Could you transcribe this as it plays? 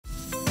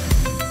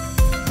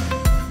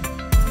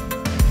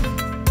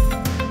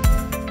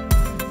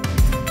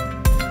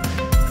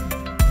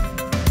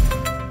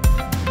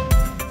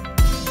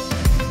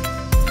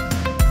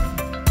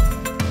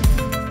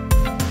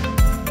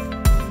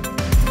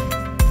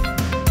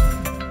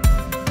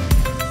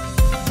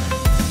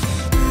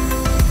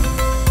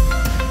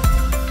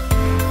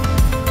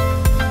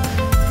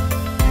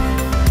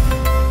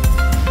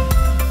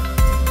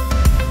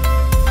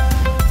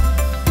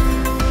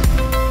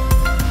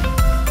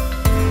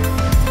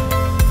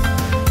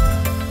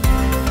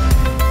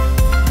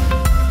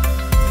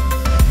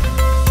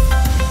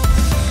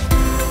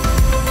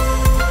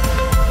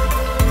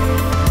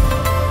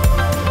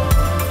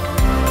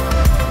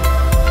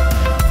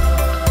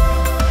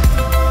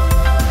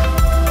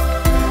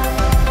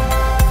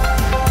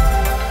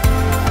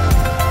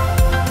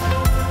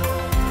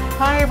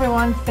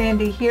everyone,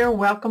 Sandy here.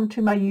 Welcome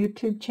to my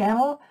YouTube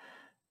channel.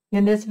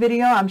 In this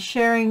video I'm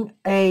sharing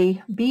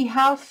a bee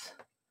house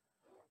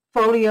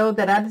folio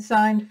that I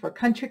designed for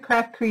Country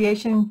Craft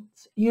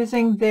Creations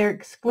using their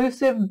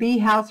exclusive bee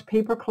house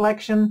paper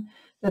collection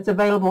that's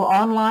available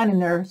online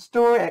in their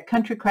store at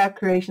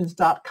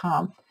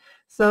countrycraftcreations.com.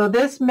 So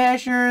this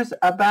measures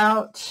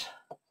about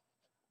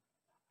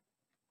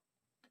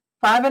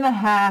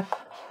 5.5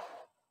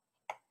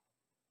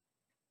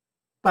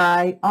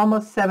 by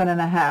almost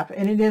 7.5,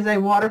 and it is a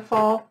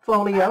waterfall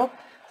folio.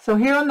 So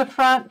here on the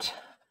front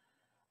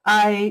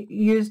I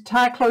used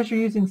tie closure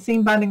using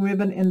seam binding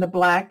ribbon in the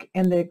black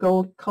and the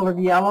gold colored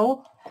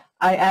yellow.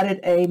 I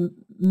added a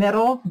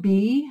metal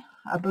bee.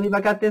 I believe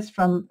I got this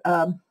from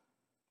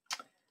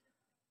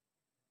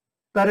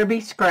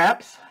Butterbee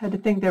Scraps. I had to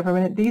think there for a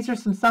minute. These are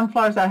some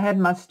sunflowers I had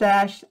in my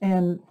stash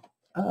and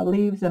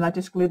leaves, and I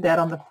just glued that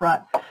on the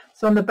front.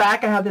 So on the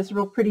back I have this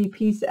real pretty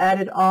piece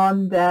added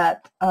on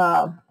that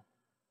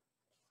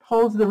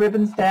holds the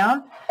ribbons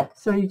down.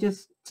 So you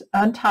just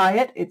untie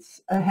it. It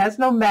has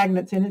no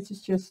magnets in it.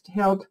 It's just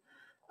held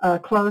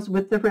closed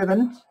with the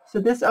ribbon. So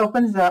this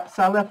opens up.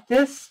 So I left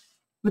this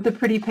with the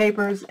pretty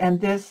papers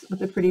and this with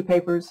the pretty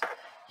papers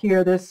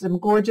here. There's some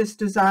gorgeous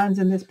designs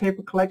in this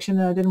paper collection,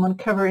 and I didn't want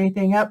to cover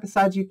anything up.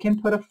 Besides, you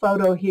can put a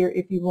photo here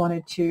if you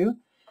wanted to.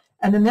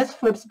 And then this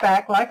flips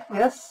back like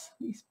this.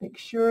 Please make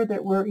sure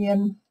that we're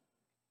in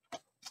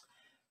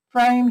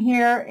frame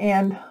here,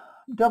 and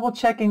double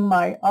checking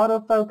my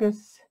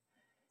autofocus.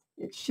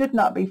 It should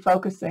not be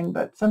focusing,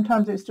 but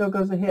sometimes it still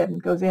goes ahead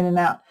and goes in and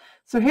out.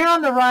 So here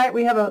on the right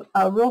we have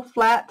a real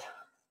flat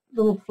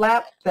little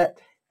flap that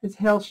is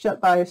held shut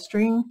by a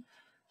string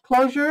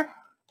closure,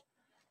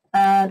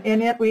 and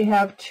in it we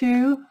have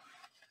 2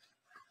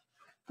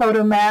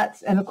 photo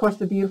mats and of course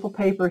the beautiful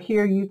paper.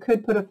 Here you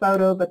could put a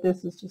photo, but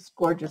this is just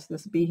gorgeous,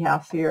 this bee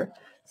house here.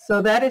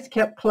 So that is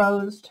kept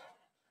closed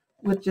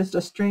with just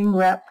a string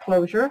wrap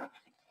closure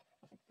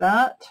like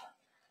that.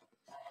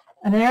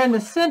 And there in the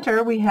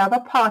center we have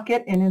a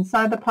pocket, and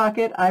inside the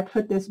pocket I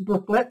put this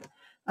booklet.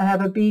 I have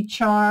a bee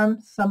charm,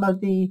 some of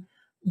the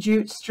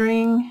jute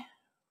string,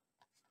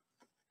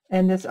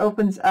 and this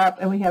opens up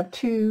and we have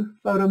 2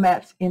 photo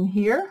mats in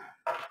here.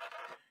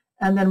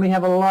 And then we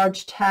have a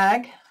large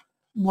tag,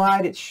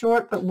 wide, it's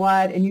short but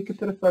wide, and you could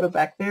put a photo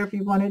back there if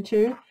you wanted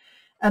to.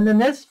 And then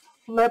this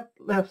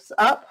lifts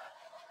up,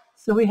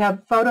 so we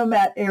have photo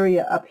mat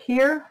area up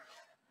here.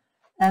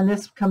 And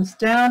this comes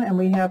down and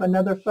we have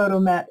another photo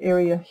mat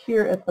area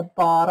here at the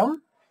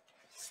bottom,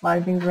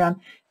 sliding around.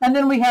 And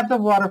then we have the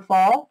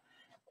waterfall,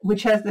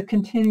 which has the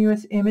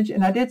continuous image.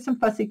 And I did some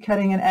fussy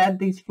cutting and add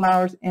these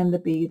flowers and the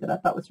bee that I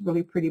thought was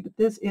really pretty. But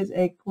this is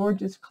a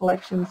gorgeous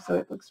collection, so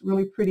it looks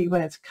really pretty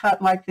when it's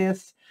cut like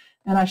this.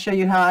 And I show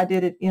you how I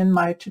did it in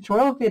my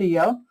tutorial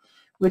video,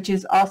 which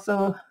is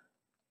also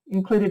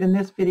included in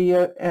this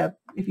video.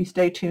 If you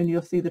stay tuned,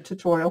 you'll see the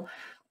tutorial.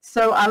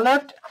 So I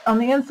left, on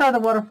the inside of the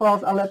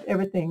waterfalls, I left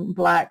everything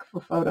black for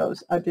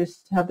photos. I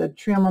just have the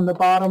trim on the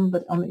bottom,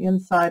 but on the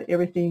inside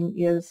everything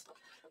is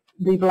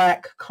the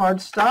black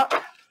cardstock.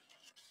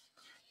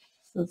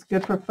 So it's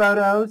good for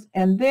photos.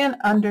 And then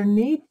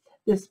underneath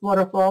this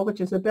waterfall, which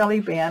is a belly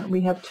band,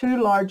 we have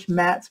 2 large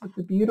mats with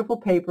the beautiful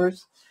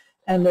papers,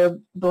 and they're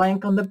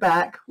blank on the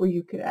back where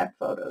you could add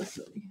photos.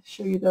 So let me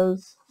show you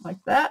those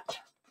like that.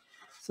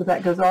 So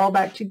that goes all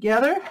back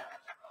together.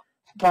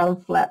 Bottom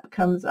flap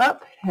comes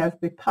up. It has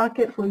the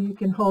pocket where you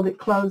can hold it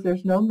closed.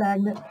 There's no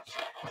magnet.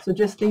 So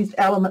just these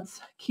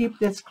elements keep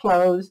this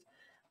closed.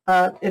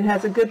 It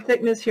has a good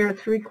thickness here,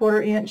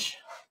 3/4 inch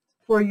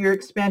for your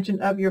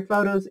expansion of your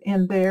photos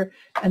in there.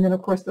 And then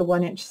of course the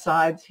 1-inch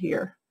sides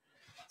here.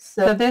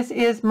 So this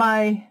is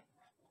my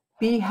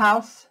bee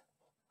house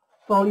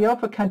folio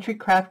for Country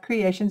Craft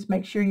Creations.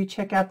 Make sure you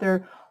check out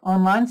their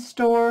online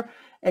store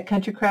at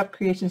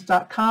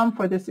countrycraftcreations.com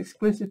for this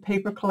exclusive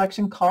paper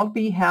collection called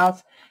Bee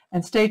House.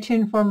 And stay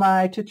tuned for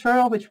my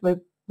tutorial, which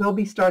will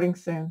be starting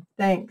soon.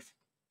 Thanks.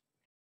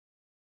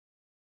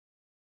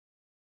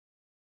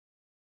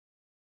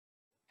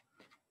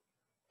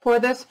 For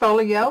this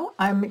folio,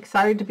 I'm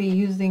excited to be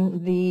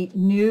using the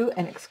new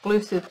and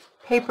exclusive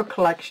paper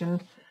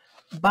collection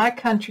by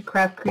Country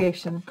Craft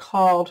Creation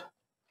called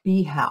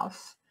Bee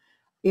House.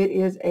 It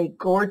is a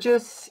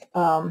gorgeous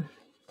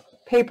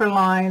paper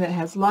line that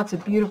has lots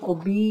of beautiful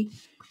bee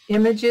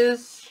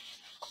images.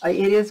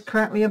 It is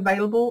currently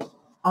available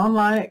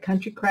online at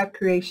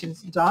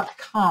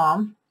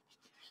countrycraftcreations.com.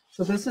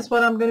 So this is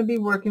what I'm going to be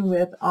working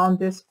with on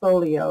this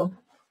folio.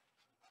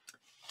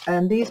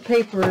 And these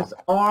papers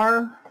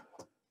are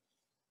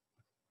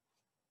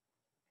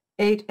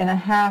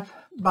 8.5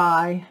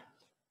 by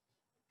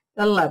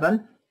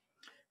 11.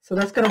 So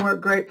that's going to work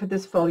great for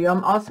this folio.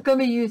 I'm also going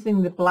to be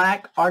using the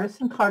black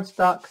artisan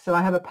cardstock, so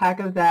I have a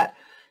pack of that.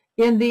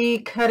 In the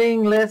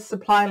cutting list,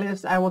 supply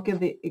list, I will give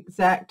the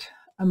exact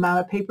amount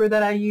of paper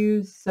that I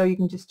use, so you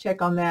can just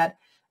check on that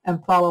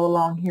and follow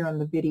along here on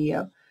the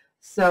video.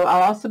 So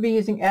I'll also be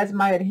using as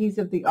my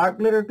adhesive the art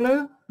glitter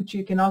glue, which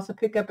you can also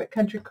pick up at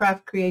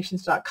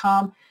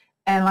countrycraftcreations.com.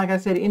 And like I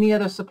said, any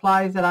other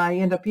supplies that I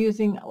end up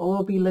using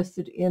will be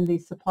listed in the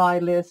supply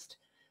list.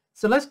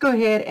 So let's go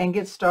ahead and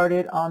get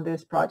started on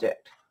this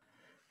project.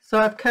 So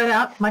I've cut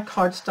out my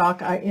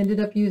cardstock. I ended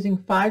up using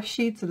 5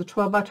 sheets of the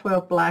 12 by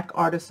 12 black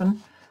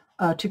artisan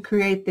to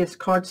create this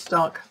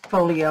cardstock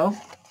folio.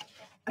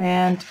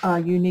 And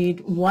you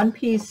need 1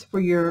 piece for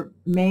your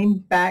main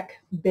back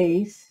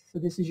base. So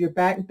this is your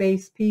back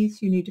base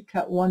piece. You need to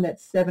cut one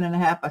that's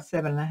 7.5 by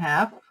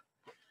 7.5.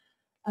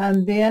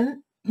 And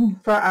then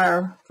for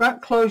our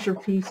front closure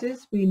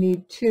pieces, we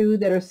need 2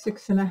 that are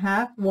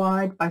 6.5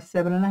 wide by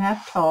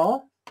 7.5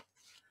 tall.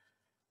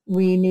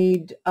 We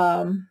need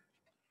for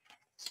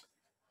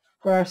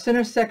our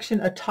center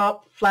section a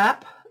top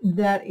flap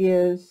that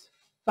is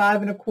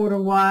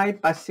 5.25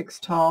 wide by 6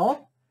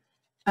 tall.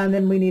 And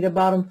then we need a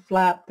bottom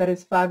flap that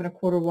is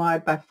 5.25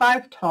 wide by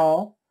 5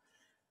 tall.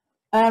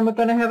 And we're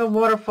going to have a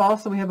waterfall,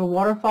 so we have a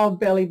waterfall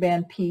belly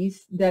band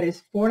piece that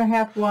is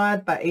 4.5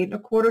 wide by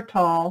 8.25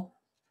 tall.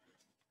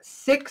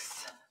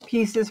 6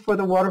 pieces for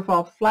the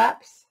waterfall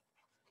flaps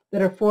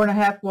that are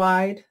 4.5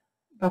 wide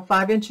by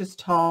 5 inches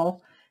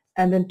tall.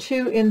 And then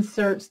 2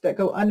 inserts that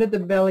go under the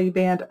belly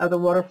band of the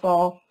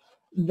waterfall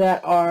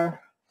that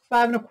are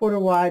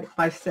 5.25 wide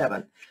by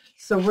 7.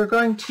 So we're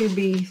going to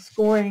be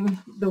scoring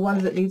the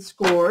ones that need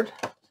scored.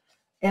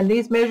 And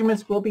these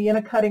measurements will be in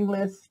a cutting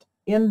list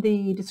in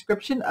the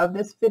description of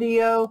this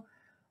video.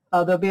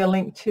 There'll be a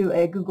link to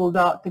a Google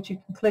Doc that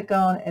you can click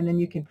on, and then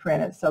you can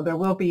print it. So there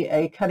will be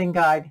a cutting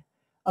guide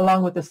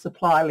along with the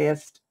supply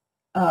list,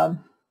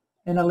 and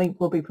a link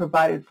will be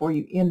provided for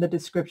you in the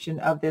description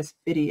of this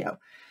video.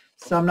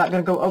 So I'm not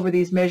going to go over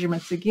these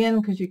measurements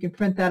again because you can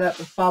print that up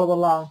and follow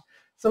along.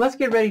 So let's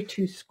get ready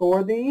to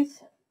score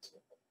these.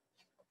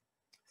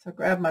 So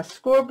grab my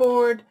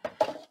scoreboard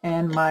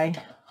and my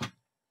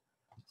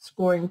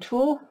scoring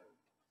tool.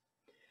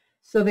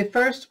 So the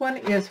first one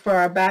is for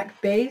our back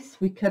base.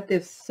 We cut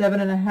this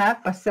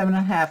 7.5 by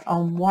 7.5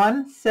 on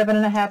one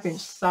 7.5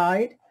 inch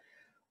side.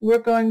 We're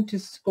going to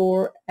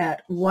score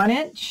at 1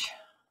 inch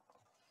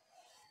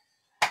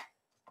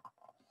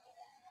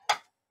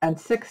and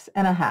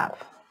 6.5.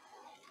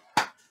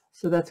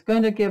 So that's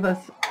going to give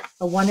us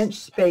a 1 inch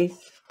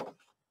space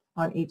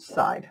on each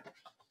side.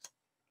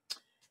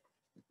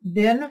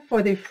 Then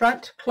for the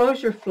front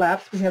closure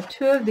flaps, we have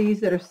 2 of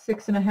these that are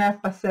 6.5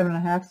 by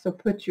 7.5. So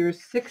put your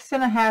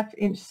 6.5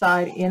 inch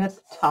side in at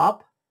the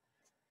top.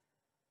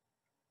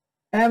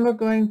 And we're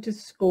going to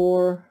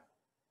score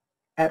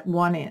at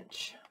 1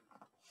 inch.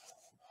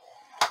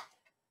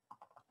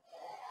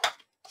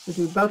 So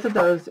do both of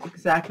those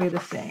exactly the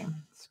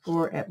same.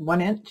 Score at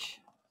 1 inch.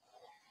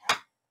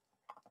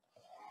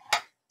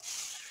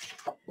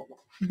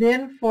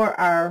 Then for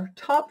our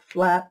top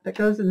flap that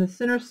goes in the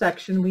center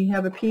section, we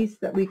have a piece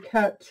that we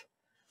cut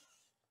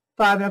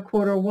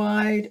 5.25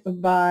 wide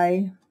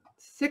by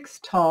 6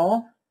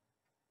 tall.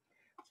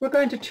 We're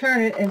going to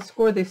turn it and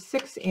score the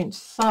 6 inch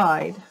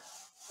side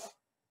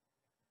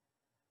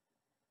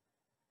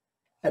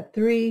at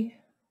 3/4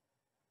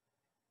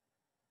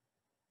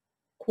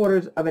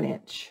 of an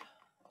inch.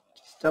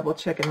 Just double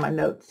checking my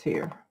notes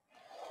here.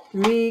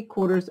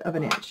 3/4 of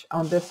an inch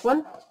on this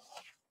one.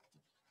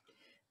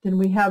 Then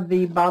we have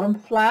the bottom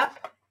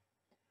flap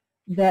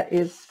that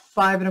is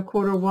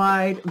 5.25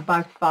 wide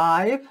by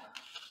 5,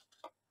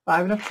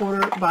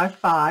 5.25 by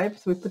 5.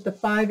 So we put the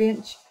 5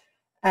 inch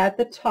at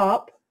the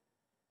top,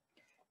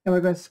 and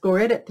we're going to score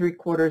it at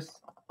 3/4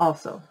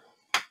 also.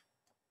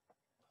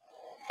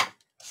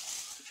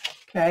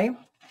 Okay,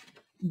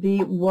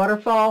 the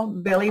waterfall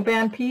belly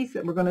band piece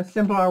that we're going to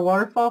assemble our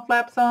waterfall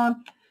flaps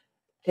on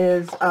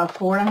is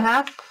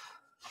 4.5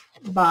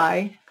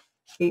 by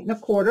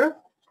 8.25.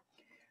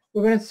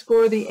 We're going to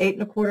score the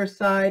 8.25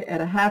 side at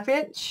a 1/2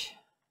 inch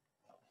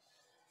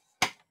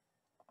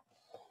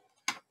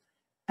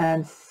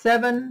and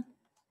 7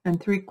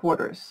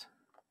 3/4.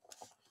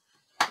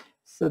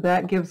 So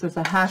that gives us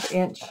a 1/2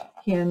 inch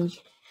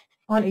hinge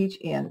on each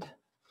end.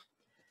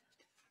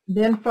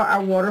 Then for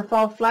our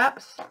waterfall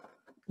flaps,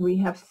 we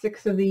have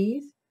 6 of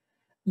these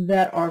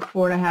that are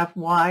 4.5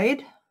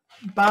 wide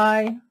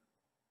by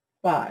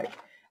 5.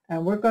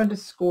 And we're going to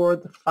score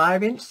the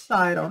 5 inch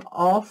side on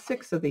all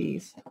 6 of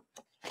these.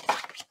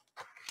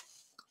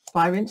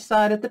 5 inch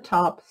side at the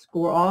top,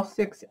 score all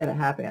 6 at a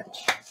 1/2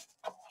 inch.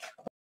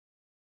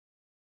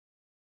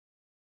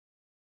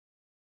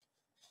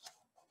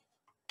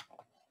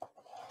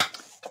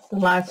 The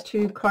last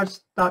 2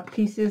 cardstock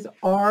pieces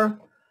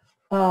are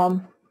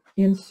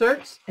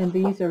inserts, and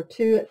these are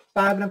 2 at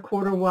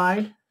 5.25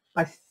 wide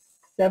by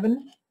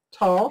 7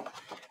 tall.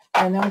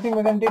 And the only thing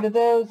we're going to do to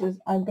those is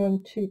I'm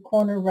going to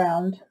corner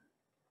round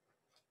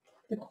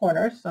the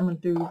corners. So I'm going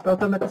to do both of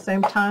them at the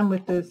same time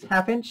with this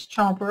 1/2 inch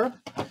chomper.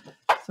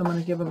 So I'm going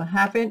to give them a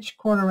 1/2 inch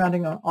corner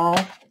rounding on all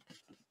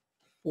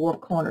 4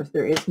 corners.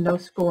 There is no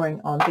scoring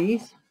on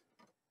these.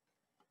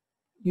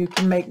 You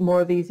can make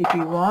more of these if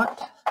you want.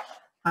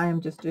 I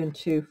am just doing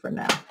 2 for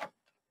now.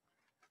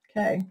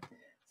 Okay,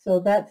 so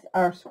that's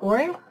our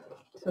scoring.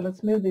 So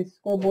let's move the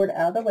scoreboard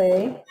out of the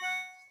way.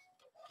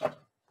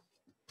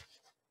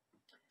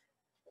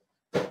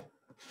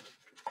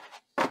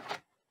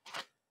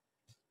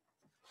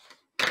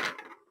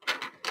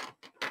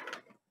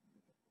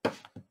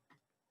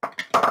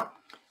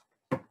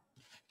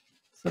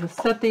 So to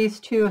set these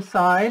two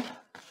aside,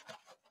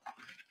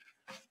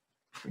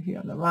 here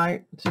on the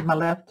right, to my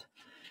left.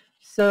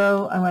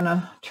 So I'm going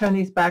to turn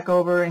these back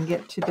over and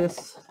get to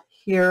this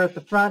here at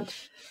the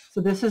front. So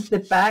this is the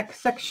back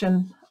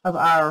section of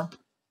our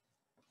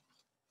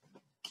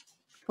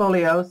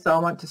folio. So I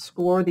want to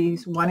score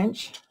these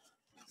 1-inch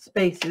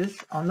spaces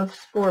on the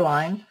score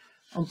line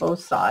on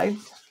both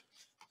sides.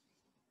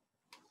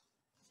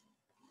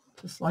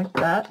 Just like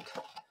that.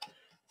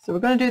 So we're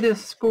going to do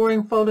this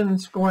scoring, folding,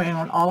 and scoring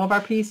on all of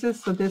our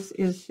pieces. So this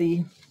is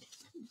the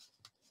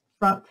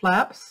front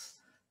flaps.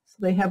 So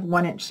they have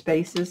 1-inch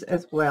spaces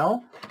as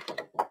well.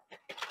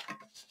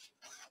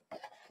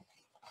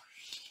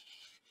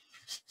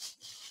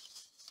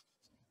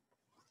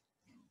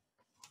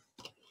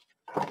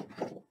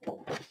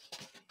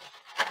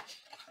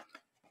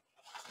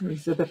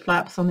 These are the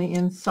flaps on the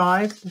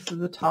inside. This is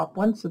the top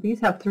one. So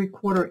these have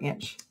 3/4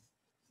 inch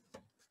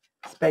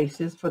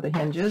spaces for the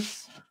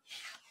hinges.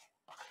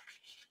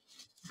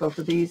 Both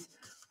of these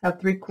have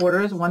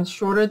 3/4. One's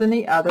shorter than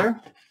the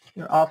other.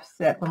 They're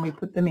offset when we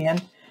put them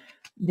in.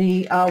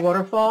 The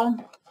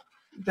Waterfall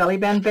belly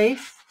band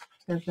base,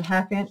 there's the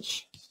 1/2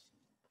 inch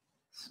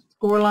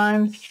score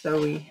lines.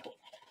 So we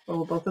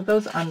fold both of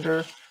those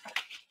under.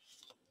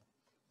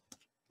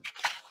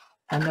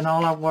 And then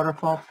all our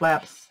Waterfall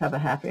flaps have a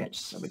 1/2 inch.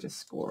 So we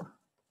just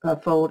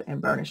fold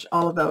and burnish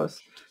all of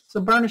those. So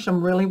burnish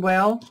them really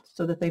well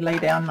so that they lay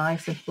down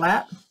nice and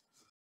flat.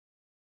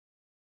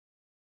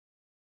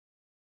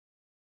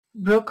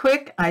 Real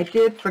quick, I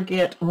did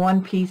forget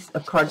one piece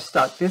of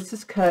cardstock. This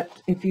is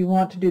cut, if you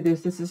want to do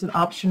this, this is an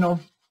optional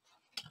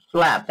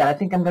flap that I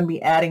think I'm going to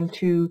be adding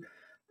to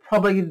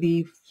probably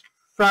the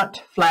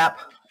front flap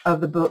of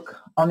the book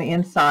on the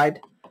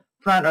inside,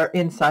 front or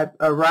inside,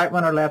 or right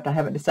one or left, I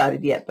haven't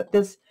decided yet. But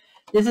this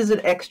is an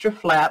extra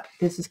flap.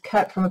 This is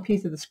cut from a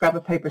piece of the scrap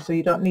of paper, so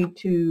you don't need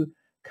to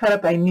cut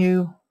up a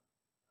new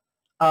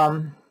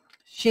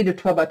sheet of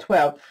 12 by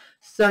 12.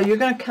 So you're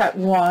going to cut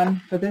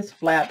one for this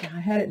flap. I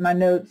had it in my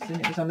notes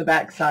and it was on the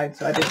back side,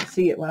 so I didn't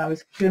see it when I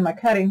was doing my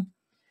cutting.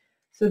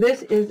 So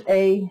this is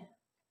a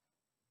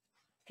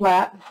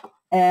flap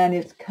and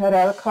it's cut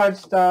out of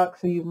cardstock.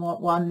 So you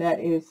want one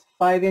that is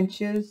 5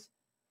 inches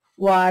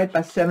wide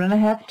by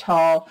 7.5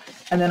 tall,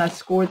 and then I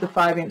scored the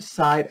 5-inch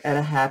side at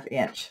a 1/2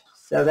 inch.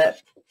 So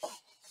that,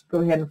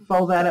 go ahead and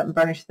fold that up and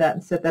burnish that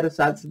and set that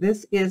aside. So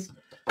this is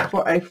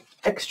for a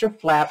extra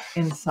flap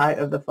inside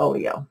of the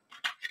folio.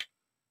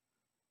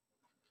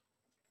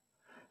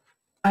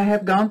 I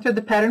have gone through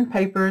the pattern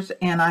papers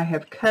and I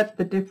have cut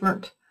the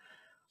different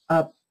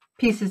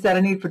pieces that I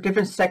need for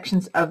different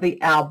sections of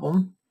the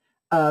album.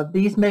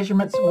 These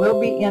measurements will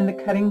be in the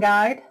cutting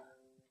guide,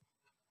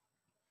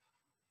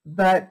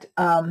 but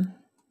I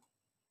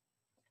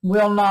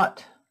will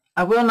not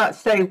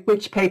say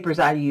which papers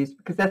I use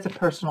because that's a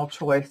personal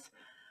choice.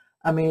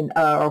 I mean,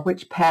 or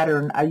which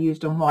pattern I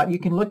used on what. You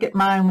can look at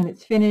mine when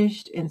it's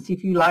finished and see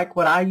if you like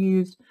what I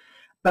used.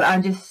 But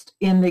I'm just,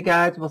 in the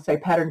guides, we'll say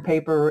pattern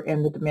paper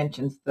and the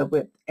dimensions, the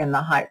width and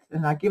the height.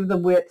 And I give the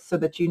width so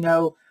that you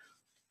know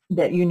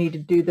that you need to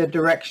do the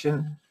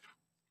direction,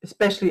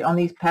 especially on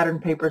these pattern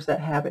papers that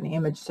have an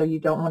image, so you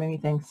don't want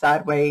anything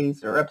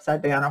sideways or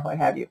upside down or what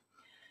have you.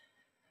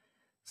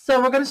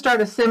 So we're going to start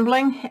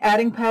assembling,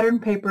 adding pattern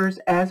papers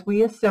as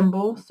we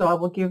assemble. So I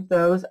will give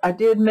those. I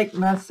did make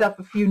myself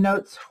a few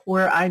notes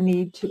where I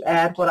need to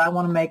add what I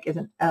want to make as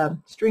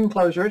string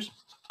closures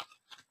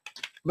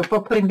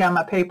before putting down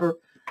my paper.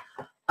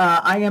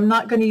 I am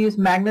not going to use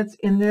magnets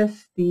in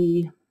this.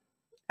 The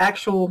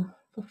actual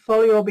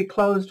folio will be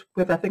closed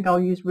with, I think I'll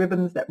use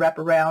ribbons that wrap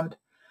around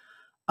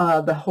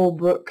the whole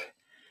book.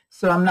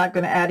 So I'm not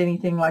going to add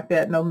anything like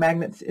that, no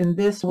magnets in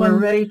this one. We're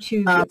ready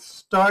to get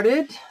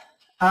started.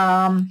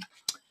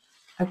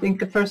 I think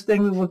the first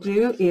thing we will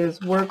do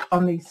is work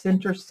on the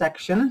center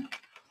section.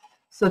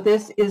 So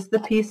this is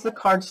the piece of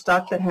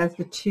cardstock that has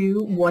the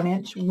 2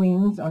 1-inch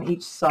wings on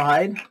each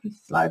side.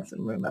 Let's slide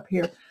some room up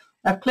here.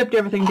 I've clipped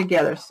everything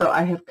together. So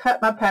I have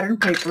cut my pattern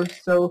paper.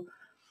 So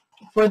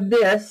for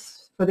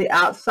this, for the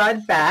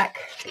outside back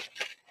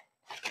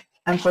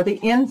and for the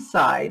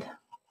inside,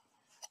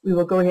 we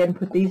will go ahead and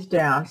put these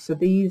down. So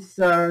these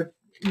are,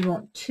 you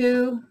want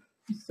 2,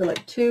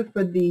 select 2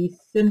 for the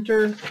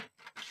center,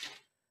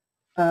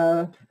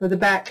 for the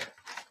back,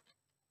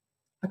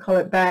 I call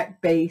it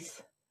back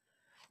base.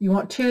 You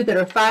want 2 that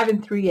are 5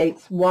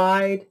 3/8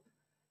 wide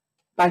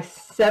by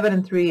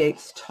 7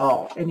 3/8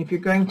 tall. And if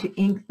you're going to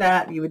ink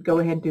that, you would go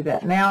ahead and do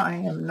that. Now I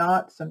am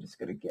not, so I'm just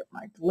going to get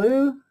my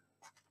glue.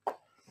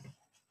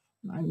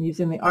 I'm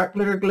using the art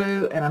glitter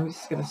glue, and I'm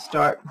just going to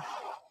start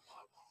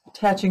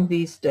attaching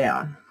these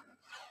down.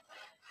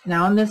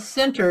 Now in the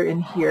center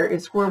in here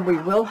is where we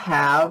will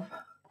have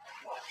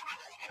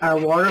our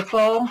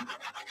waterfall.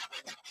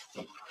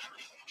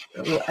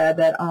 We'll add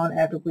that on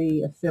after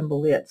we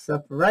assemble it. So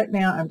for right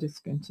now, I'm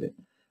just going to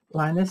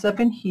line this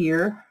up in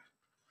here.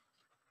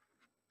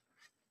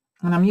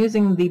 And I'm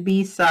using the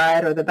B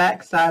side or the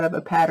back side of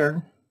a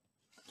pattern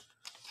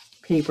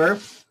paper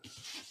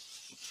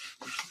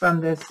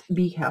from this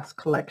Bee House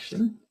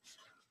collection.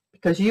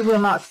 because you will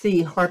not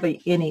see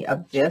hardly any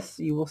of this.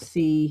 You will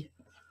see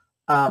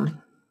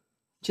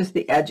just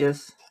the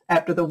edges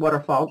after the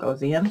waterfall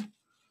goes in.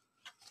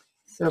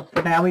 So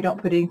for now, we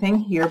don't put anything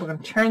here. We're going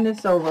to turn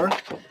this over,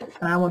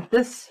 and I want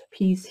this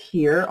piece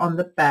here on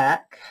the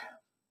back.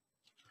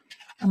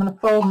 I'm going to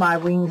fold my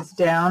wings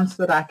down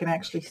so that I can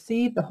actually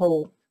see the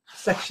whole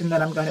section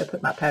that I'm going to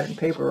put my pattern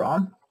paper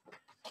on.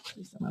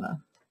 So I'm going to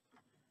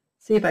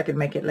see if I can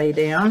make it lay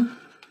down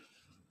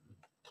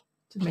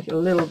to make it a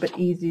little bit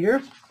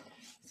easier.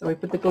 So we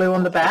put the glue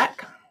on the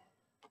back.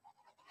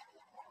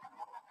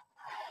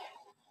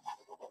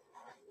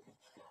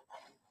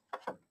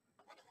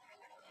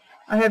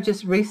 I have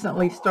just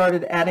recently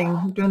started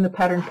doing the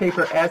pattern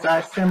paper as I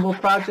assemble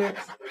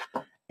projects,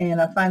 and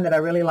I find that I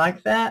really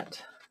like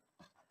that.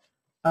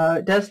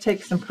 It does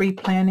take some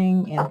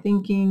pre-planning and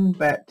thinking,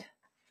 but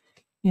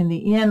in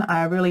the end,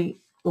 I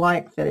really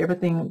like that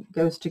everything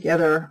goes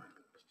together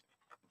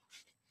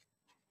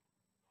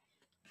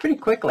pretty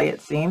quickly, it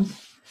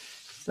seems.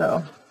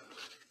 So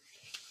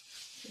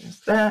there's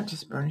that.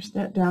 Just burnish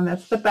that down.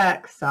 That's the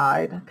back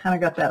side. I kind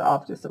of got that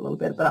off just a little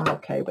bit, but I'm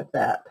okay with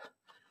that.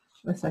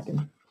 Unless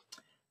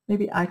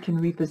maybe I can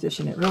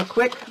reposition it real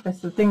quick. That's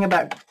the thing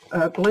about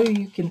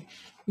glue.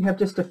 You have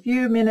just a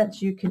few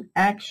minutes. You can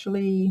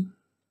actually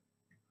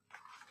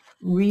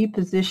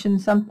reposition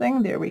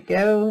something. There we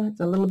go.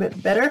 It's a little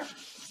bit better.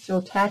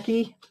 Still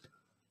tacky.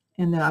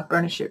 And then I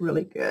burnish it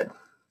really good.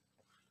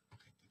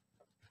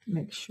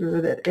 Make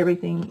sure that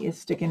everything is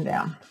sticking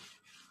down.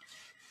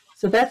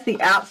 So that's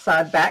the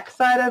outside, back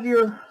side of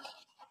your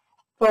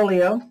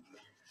folio.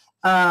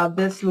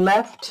 This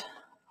left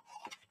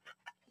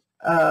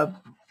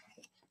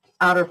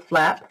outer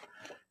flap,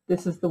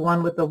 this is the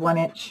one with the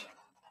 1-inch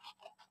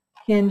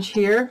hinge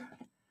here.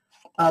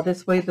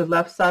 This way, the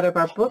left side of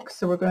our book.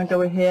 So we're going to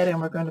go ahead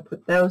and we're going to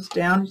put those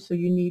down. So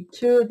you need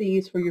 2 of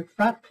these for your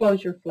front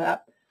closure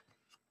flap,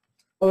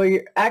 or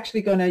you're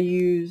actually going to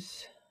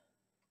use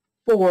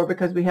 4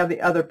 because we have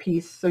the other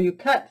piece. So you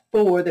cut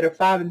 4 that are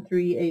 5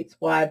 3/8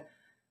 wide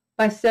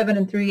by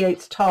 7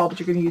 3/8 tall, but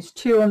you're going to use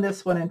 2 on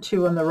this one and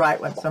 2 on the right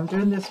one. So I'm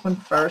doing this one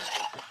first.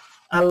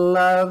 I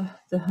love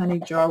the honey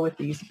jar with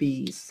these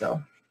bees,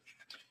 so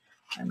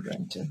I'm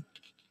going to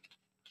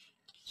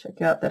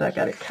check out that I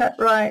got it cut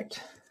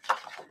right,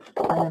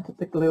 and put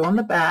the glue on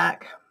the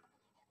back.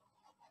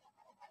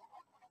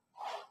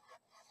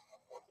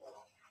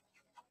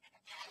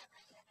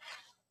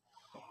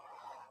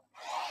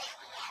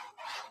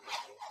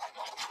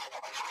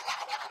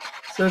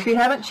 So if you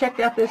haven't checked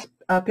out this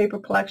paper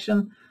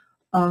collection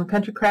on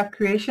Country Craft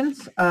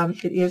Creations,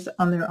 it is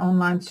on their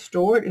online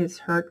store. It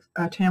is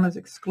Tamara's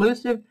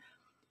exclusive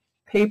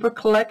paper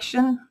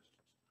collection,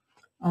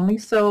 only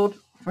sold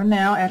for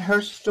now at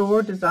her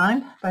store,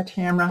 designed by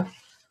Tamara,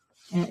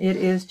 and it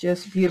is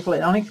just beautiful.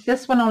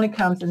 This one only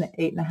comes in the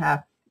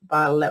 8.5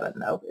 by 11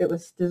 though. It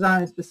was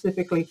designed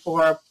specifically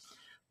for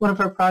one of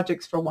her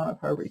projects for one of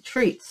her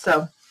retreats.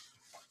 So,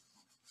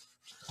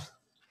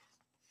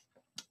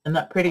 isn't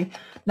that pretty?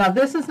 Now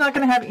this is not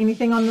going to have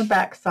anything on the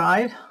back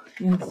side,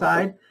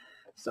 inside,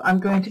 so I'm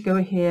going to go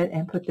ahead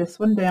and put this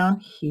one down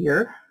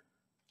here.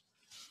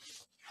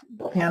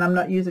 And I'm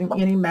not using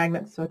any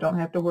magnets, so I don't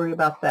have to worry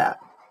about that.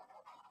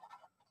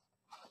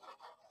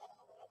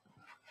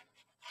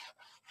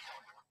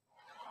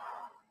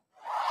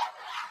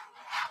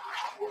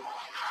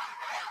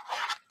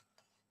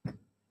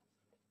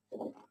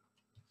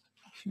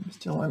 I'm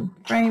still in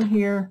frame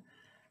here,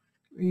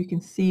 where you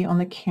can see on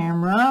the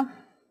camera.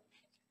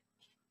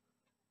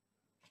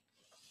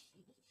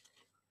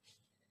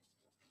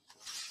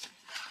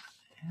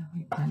 And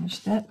we burnish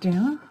that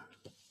down.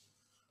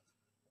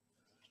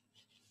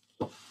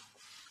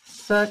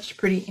 Such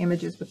pretty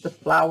images with the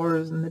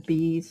flowers and the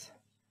bees.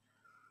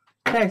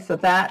 Okay, so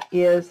that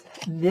is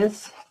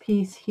this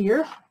piece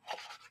here.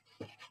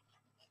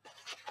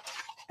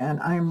 And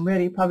I'm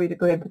ready probably to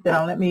go ahead and put that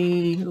on. Let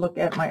me look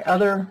at my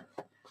other.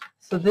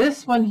 So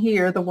this one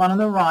here, the one on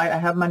the right, I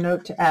have my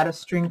note to add a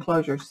string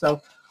closure.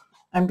 So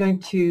I'm going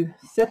to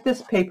set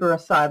this paper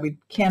aside. We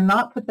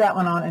cannot put that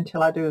one on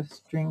until I do a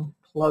string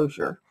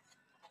closure.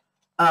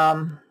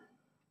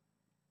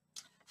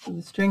 So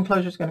the string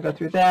closure is going to go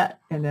through that,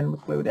 and then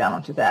we'll glue down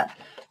onto that.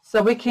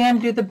 So we can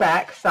do the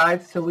back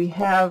side. So we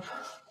have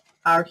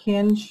our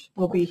hinge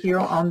will be here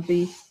on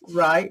the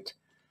right.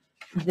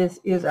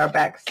 This is our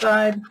back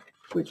side,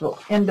 which will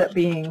end up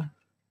being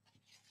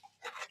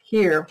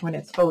here when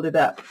it's folded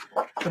up.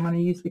 So I'm going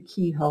to use the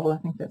keyhole. I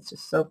think that's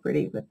just so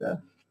pretty with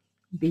the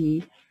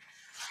bee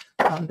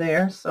on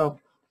there. So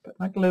put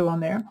my glue on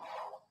there.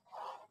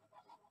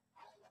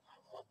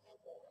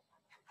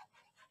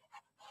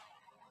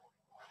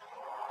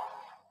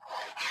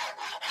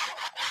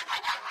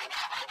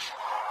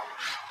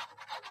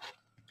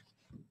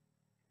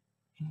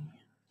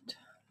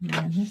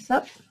 Line this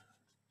up.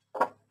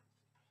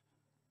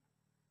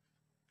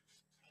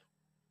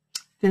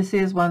 This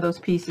is one of those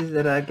pieces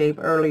that I gave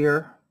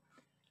earlier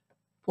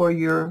for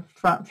your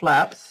front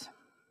flaps,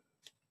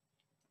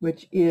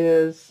 which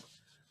is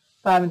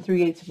 5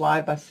 3/8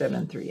 wide by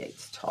 7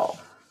 3/8 tall.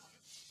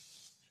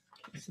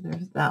 So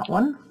there's that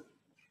one.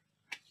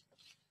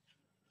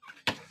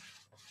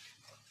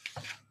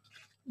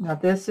 Now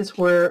this is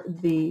where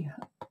the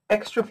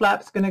extra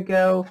flap's going to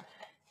go,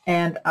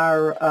 and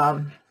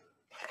our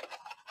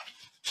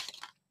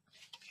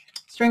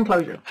string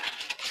closure.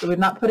 So we're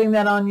not putting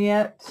that on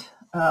yet.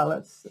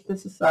 Let's set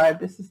this aside.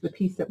 This is the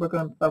piece that we're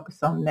going to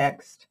focus on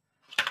next.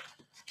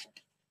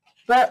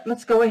 But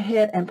let's go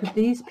ahead and put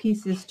these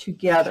pieces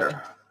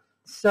together.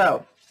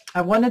 So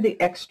I wanted the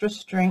extra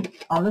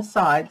strength on the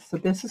side, so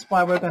this is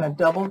why we're going to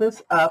double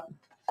this up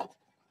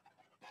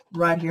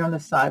right here on the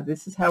side.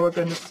 This is how we're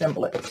going to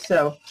assemble it.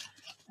 So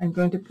I'm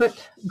going to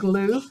put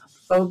glue,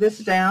 fold this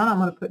down. I'm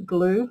going to put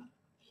glue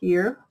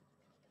here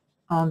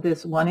on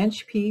this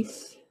 1-inch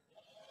piece.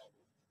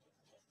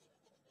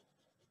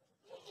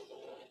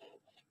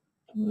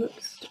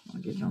 Whoops,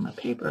 I'll get it on my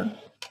paper.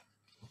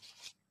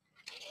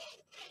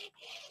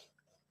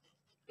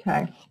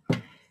 Okay,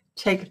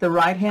 take the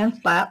right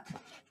hand flap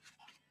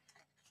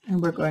and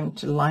we're going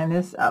to line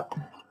this up.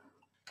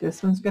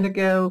 This one's going to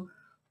go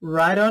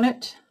right on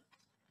it,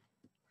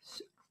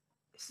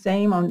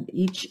 same on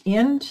each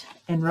end,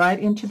 and right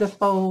into the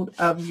fold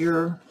of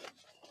your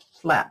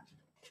flap.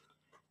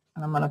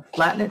 And I'm going to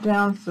flatten it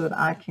down so that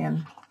I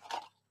can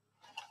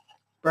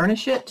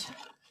burnish it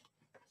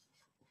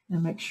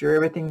and make sure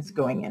everything's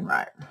going in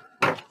right.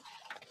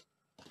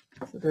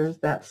 So there's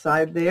that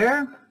side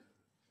there.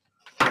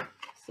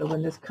 So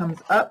when this comes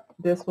up,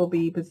 this will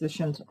be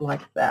positioned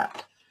like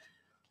that.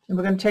 And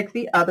we're going to take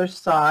the other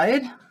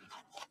side and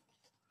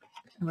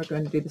we're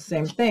going to do the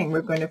same thing.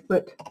 We're going to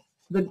put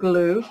the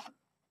glue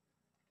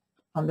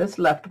on this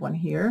left one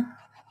here.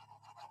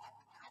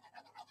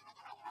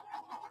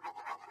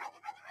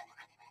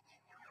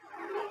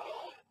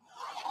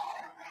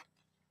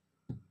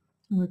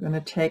 And we're going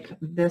to take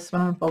this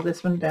one and fold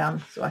this one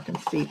down so I can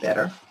see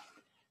better.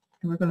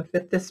 And we're going to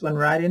fit this one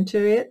right into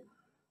it,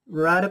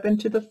 right up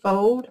into the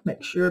fold.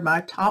 Make sure my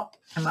top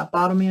and my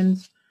bottom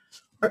ends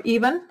are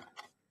even.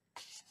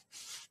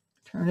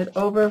 Turn it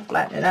over,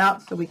 flatten it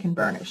out so we can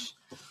burnish.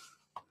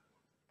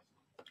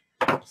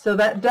 So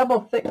that double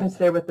thickness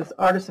there with this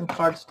artisan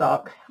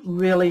cardstock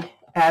really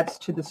adds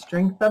to the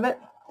strength of it.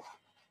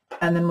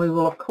 And then we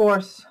will, of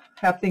course,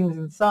 have things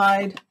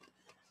inside,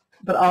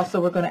 but also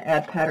we're going to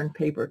add patterned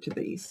paper to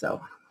these. So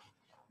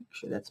make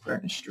sure that's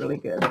burnished really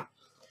good.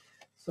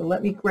 So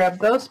let me grab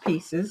those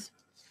pieces.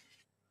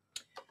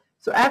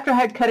 So after I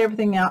had cut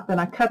everything out, then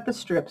I cut the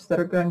strips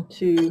that are going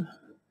to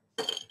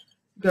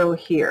go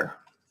here.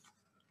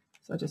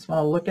 So I just want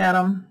to look at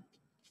them.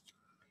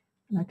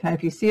 Okay,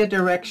 if you see a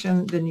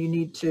direction, then you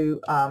need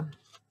to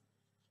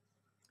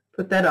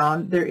put that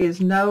on. There is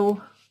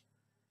no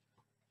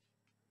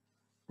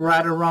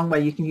right or wrong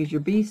way. You can use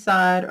your B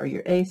side or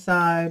your A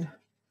side,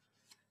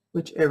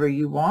 whichever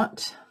you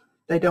want.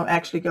 They don't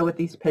actually go with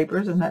these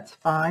papers, and that's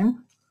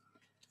fine.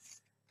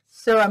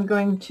 So I'm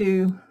going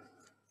to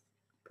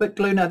put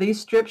glue. Now these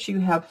strips, you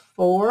have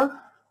 4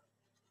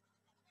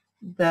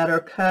 that are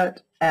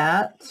cut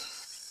at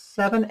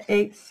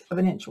 7/8 of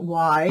an inch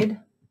wide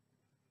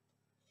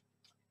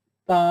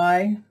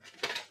by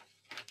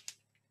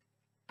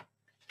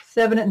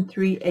 7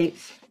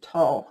 3/8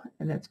 tall,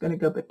 and that's going to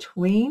go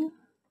between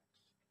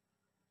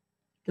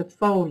the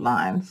fold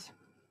lines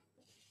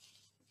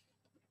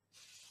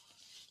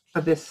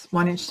of this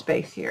 1-inch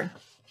space here.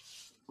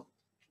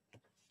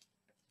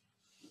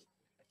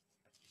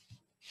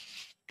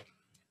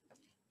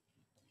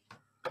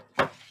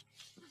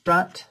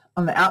 Front,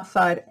 on the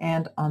outside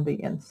and on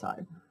the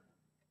inside.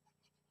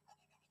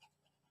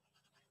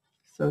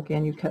 So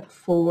again, you cut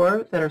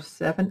 4 that are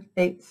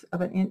 7/8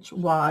 of an inch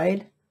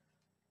wide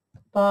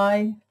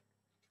by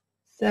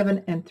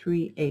 7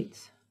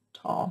 3/8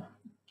 tall.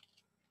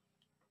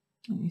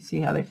 And you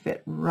see how they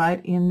fit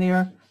right in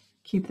there.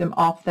 Keep them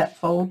off that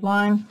fold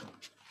line.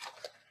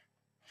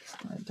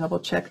 Double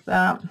check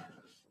that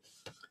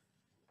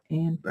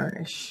and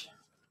burnish.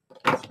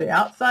 That's the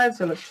outside,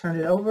 so let's turn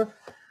it over.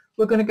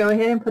 We're going to go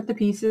ahead and put the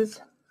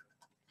pieces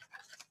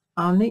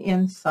on the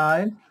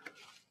inside.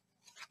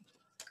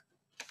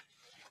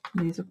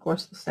 These, of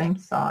course, the same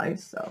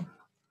size, so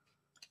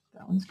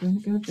that one's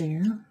going to go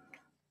there.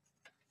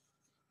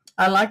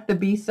 I like the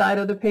B side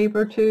of the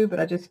paper too, but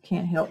I just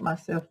can't help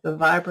myself. The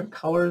vibrant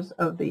colors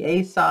of the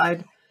A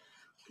side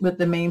with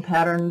the main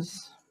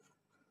patterns,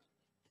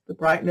 the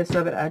brightness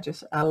of it,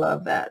 I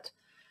love that.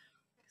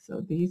 So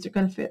these are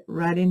going to fit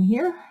right in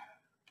here.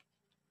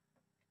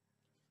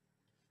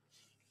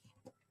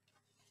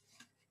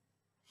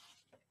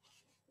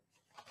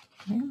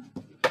 Okay.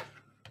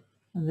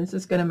 And this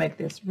is going to make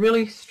this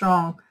really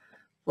strong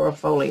for a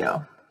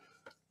folio.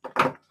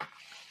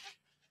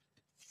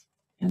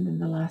 And then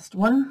the last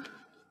one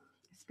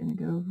is going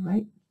to go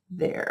right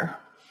there.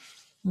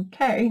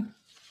 Okay.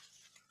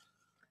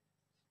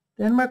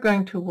 Then we're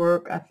going to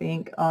work, I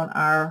think, on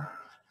our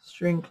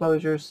string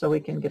closures so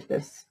we can get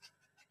this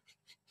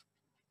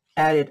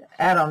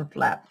add-on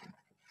flap,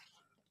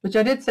 which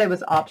I did say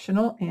was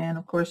optional. And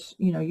of course,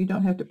 you know, you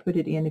don't have to put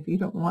it in if you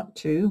don't want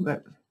to,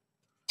 but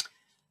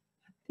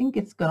I think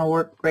it's going to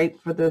work great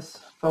for this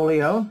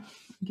folio.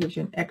 It gives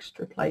you an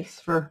extra place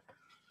for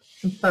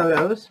some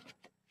photos.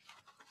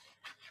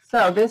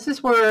 So this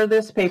is where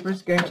this paper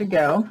is going to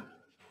go.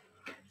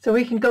 So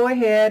we can go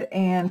ahead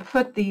and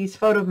put these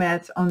photo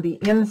mats on the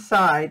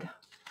inside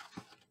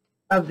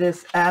of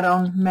this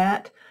add-on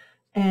mat.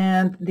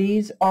 And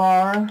these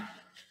are,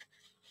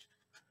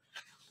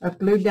 I've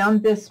glued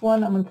down this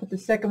one. I'm going to put the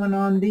second one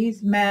on.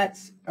 These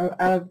mats are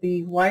out of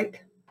the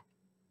white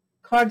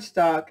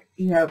cardstock.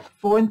 You have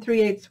 4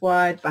 3/8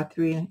 wide by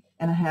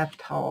 3.5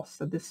 tall.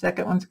 So the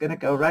second one's going to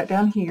go right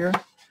down here.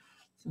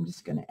 So I'm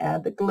just going to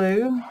add the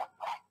glue.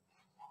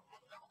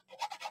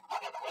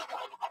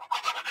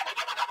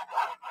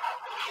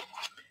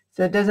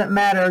 So it doesn't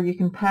matter, you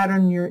can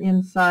pattern your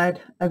inside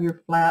of your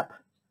flap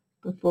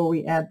before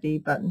we add the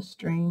button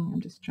string.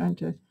 I'm just trying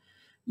to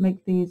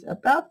make these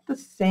about the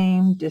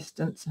same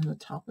distance in the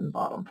top and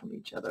bottom from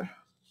each other.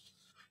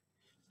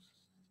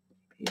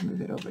 Maybe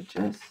move it over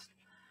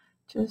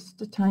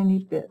just a tiny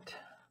bit.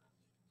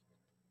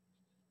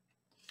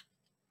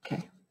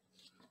 Okay,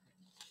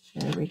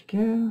 there we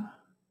go.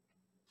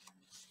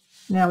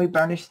 Now we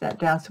burnish that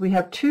down. So we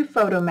have 2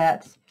 photo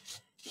mats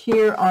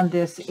here on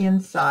this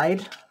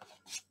inside,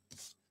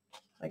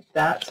 like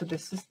that. So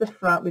this is the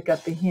front. We've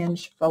got the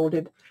hinge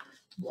folded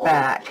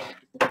back.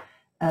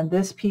 And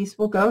this piece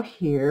will go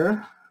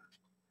here.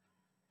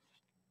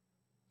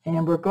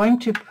 And we're going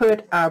to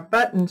put our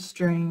button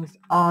strings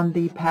on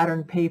the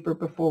pattern paper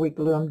before we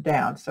glue them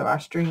down. So our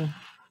string,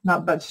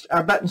 our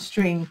button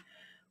string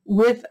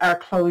with our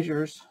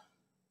closures.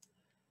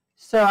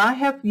 So I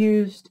have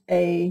used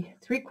a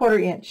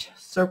 3/4 inch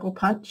circle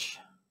punch.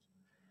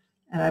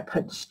 And I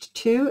punched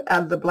 2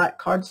 out of the black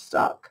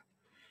cardstock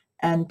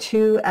and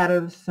 2 out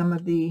of some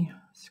of the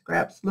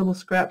scraps, little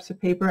scraps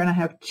of paper, and I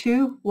have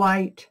 2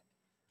 white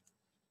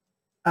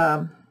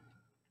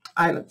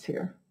eyelets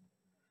here.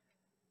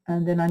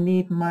 And then I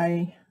need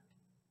my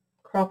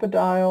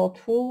crocodile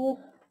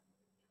tool.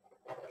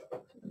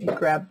 Let me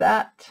grab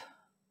that.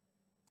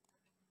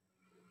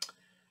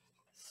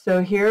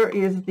 So here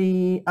is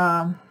the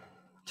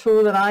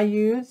tool that I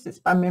use. It's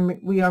by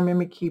We Are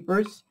Memory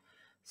Keepers.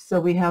 So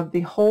we have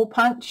the hole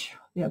punch.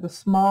 We have the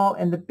small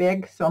and the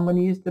big, so I'm going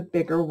to use the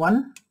bigger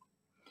one.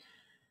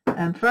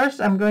 And first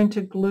I'm going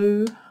to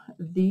glue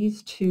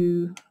these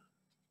 2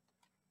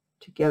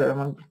 together. I'm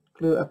going to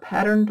glue a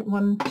patterned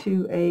one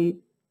to a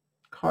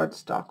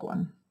cardstock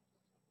one.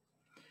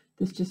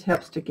 This just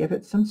helps to give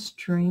it some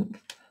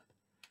strength.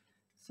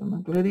 So I'm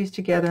going to glue these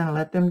together and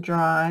let them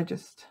dry.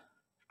 Just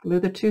glue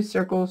the 2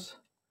 circles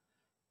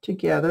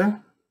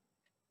together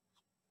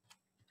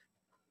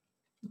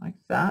like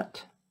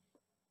that.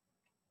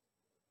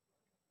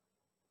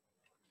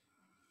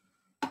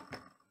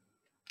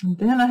 And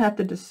then I have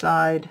to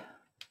decide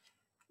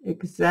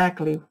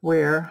exactly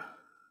where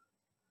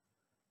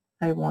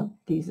I want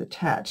these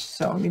attached.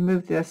 So let me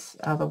move this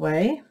out of the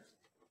way.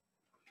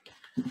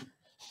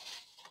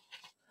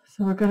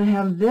 So we're going to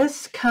have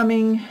this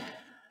coming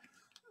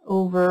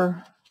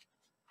over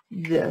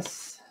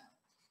this.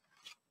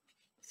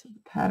 So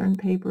the pattern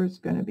paper is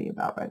going to be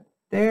about right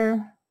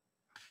there.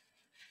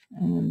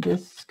 And then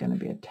this is going to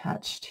be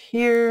attached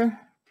here.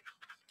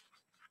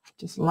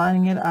 Just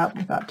lining it up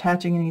without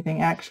attaching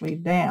anything actually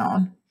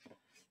down,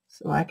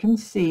 so I can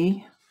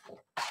see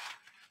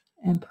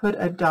and put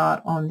a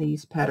dot on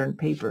these pattern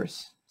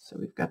papers. So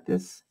we've got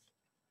this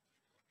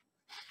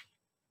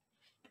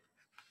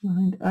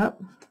lined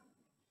up.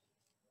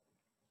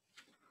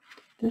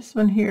 This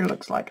one here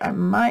looks like I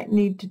might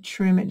need to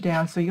trim it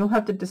down, so you'll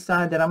have to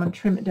decide that I'm going to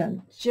trim it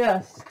down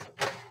just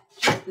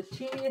the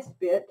teeniest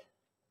bit.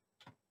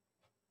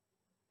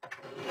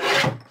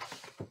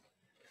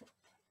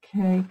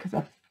 Okay, because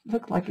I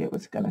looked like it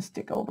was going to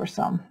stick over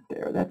some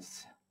there.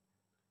 That's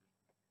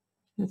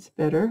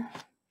better.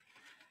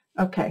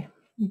 Okay,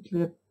 need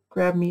to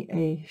grab me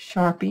a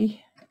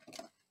Sharpie.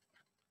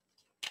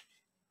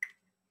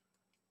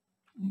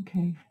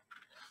 Okay,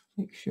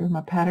 make sure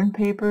my pattern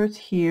paper is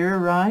here,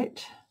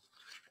 right?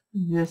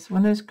 This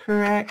one is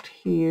correct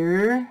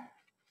here.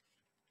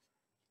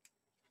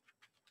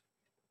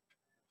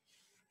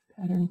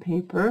 Pattern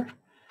paper.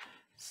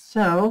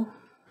 So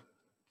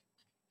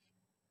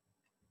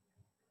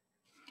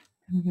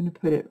I'm going to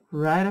put it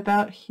right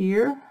about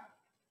here.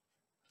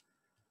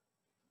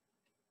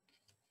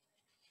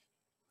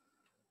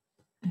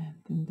 And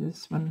then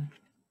this one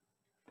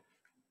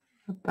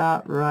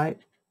about right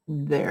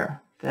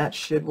there. That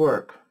should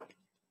work.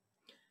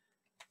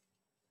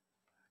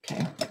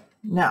 Okay,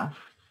 now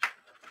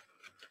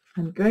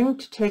I'm going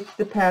to take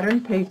the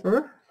pattern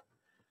paper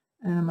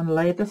and I'm going to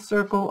lay the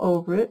circle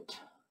over it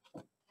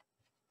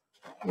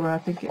where I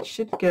think it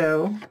should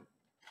go.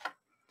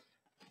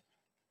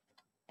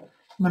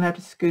 I'm going to have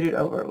to scoot it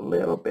over a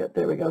little bit.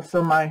 There we go.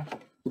 So my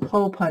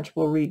hole punch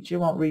will reach. It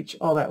won't reach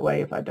all that way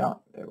if I don't.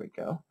 There we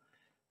go.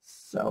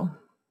 So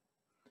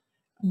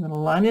I'm going to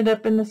line it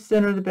up in the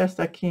center the best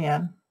I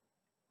can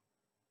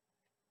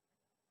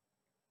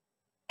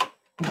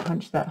and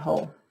punch that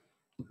hole.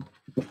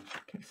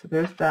 Okay, so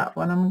there's that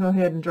one. I'm going to go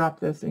ahead and drop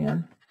this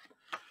in.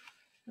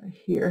 right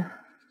here.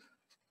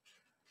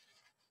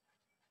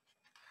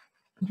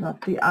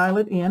 Drop the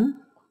eyelet in.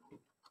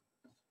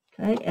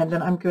 Okay, and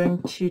then I'm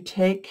going to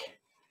take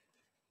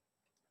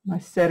my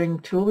setting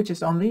tool, which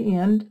is on the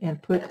end,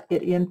 and put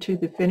it into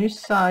the finished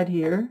side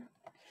here.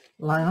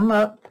 Line them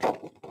up,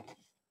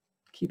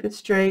 keep it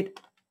straight,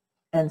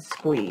 and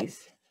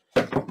squeeze.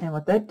 And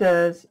what that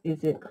does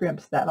is it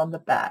crimps that on the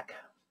back.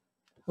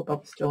 Hope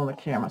I'm still on the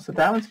camera. So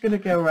that one's going to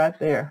go right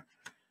there.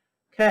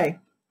 Okay,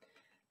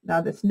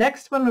 now this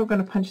next one we're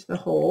going to punch the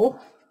hole,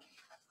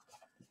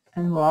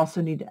 and we'll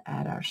also need to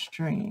add our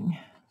string.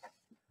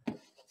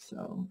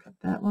 So got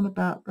that one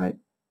about right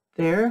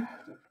there.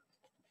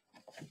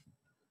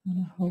 I'm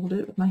going to hold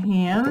it with my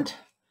hand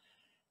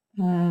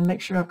and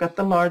make sure I've got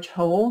the large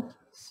hole.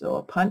 So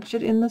I'll punch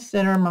it in the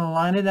center. I'm going to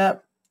line it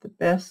up the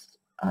best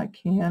I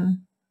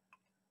can.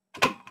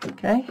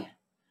 Okay.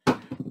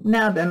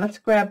 Now then, let's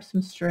grab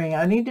some string.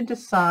 I need to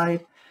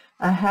decide.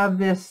 I have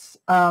this,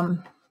 I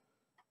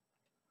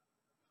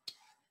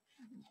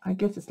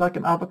guess it's like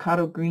an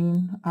avocado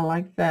green. I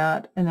like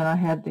that. And then I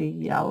had the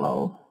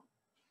yellow.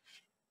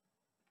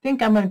 I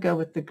think I'm going to go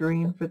with the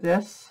green for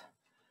this.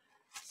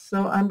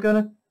 So I'm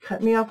going to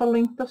cut me off a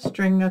length of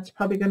string. That's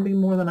probably going to be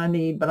more than I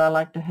need, but I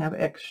like to have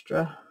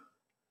extra.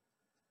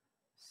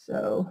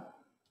 So,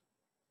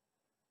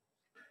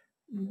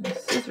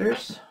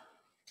 scissors.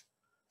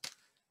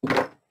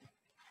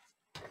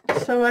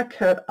 So I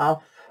cut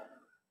off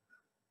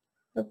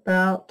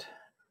about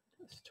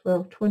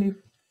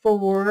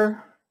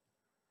 1224.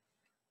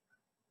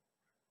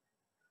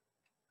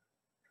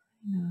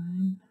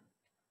 9.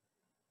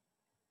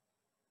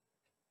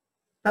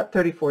 About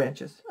 34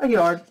 inches. A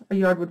yard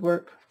would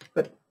work,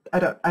 but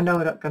I know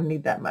I don't gonna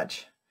need that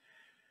much.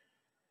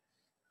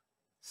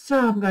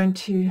 So I'm going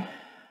to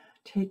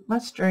take my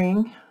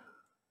string,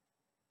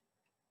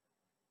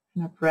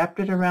 and I've wrapped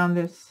it around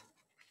this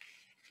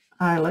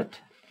eyelet,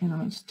 and I'm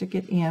going to stick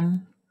it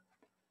in.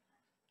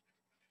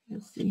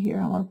 Let's see here,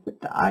 I want to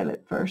put the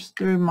eyelet first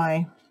through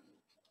my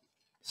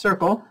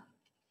circle,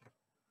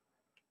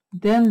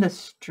 then the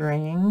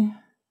string,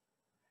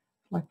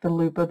 like the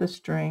loop of the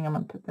string. I'm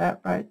going to put that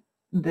right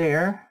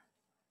there.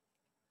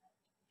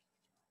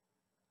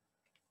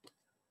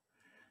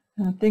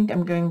 And I think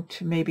I'm going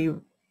to maybe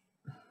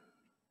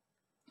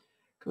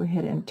go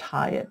ahead and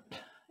tie it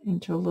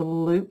into a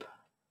little loop.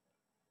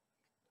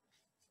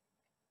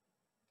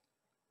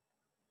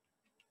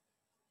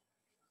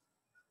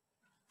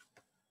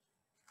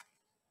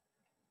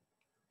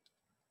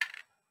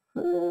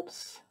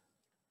 Oops,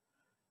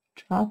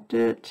 dropped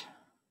it.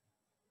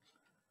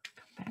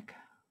 Come back.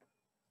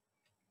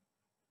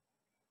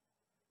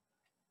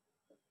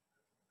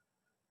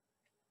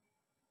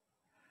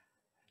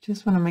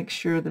 Just want to make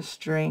sure the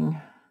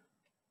string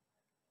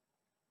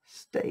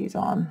stays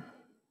on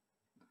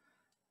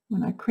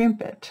when I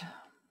crimp it.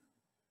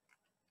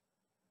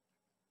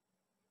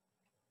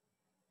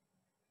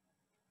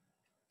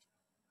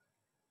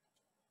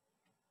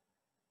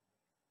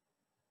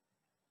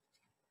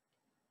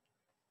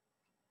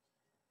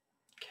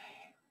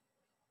 Okay.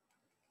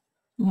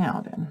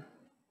 Now then,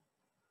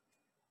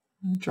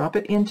 drop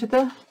it into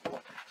the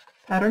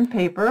pattern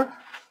paper,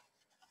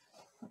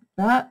 like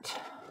that.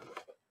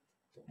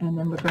 And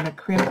then we're going to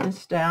crimp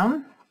this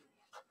down.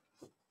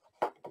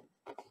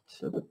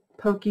 So the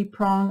pokey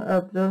prong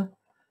of the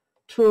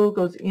tool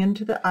goes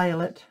into the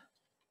eyelet,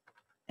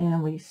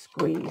 and we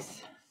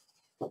squeeze,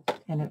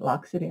 and it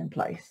locks it in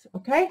place.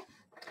 Okay?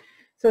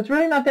 So it's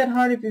really not that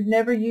hard. If you've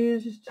never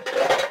used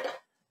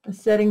a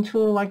setting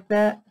tool like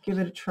that, give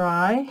it a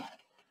try.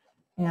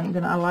 And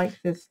then I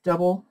like this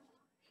double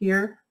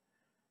here.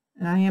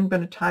 And I am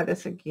going to tie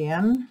this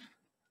again.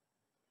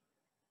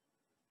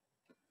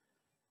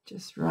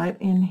 Just right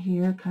in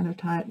here, kind of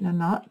tie it in a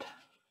knot.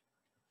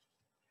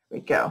 There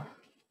we go.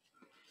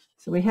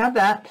 So we have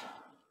that.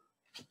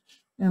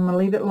 And I'm going to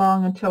leave it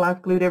long until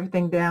I've glued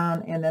everything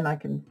down, and then I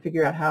can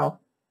figure out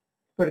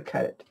where to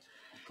cut it.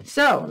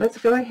 So let's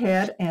go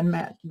ahead and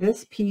mat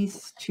this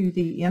piece to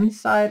the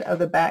inside of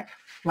the back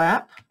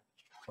flap.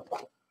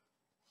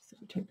 So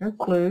we take our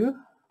glue.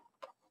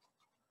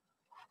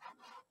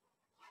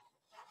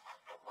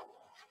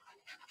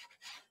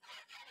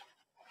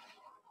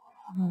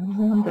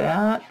 Around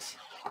that.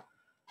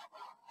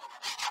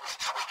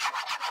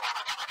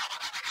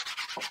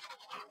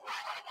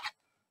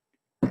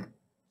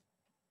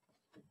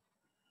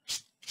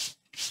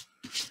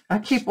 I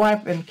keep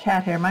wiping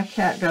cat hair. My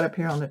cat got up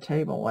here on the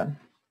table and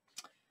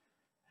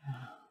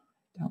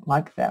don't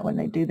like that when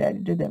they do that.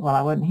 It did that while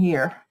I wasn't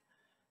here.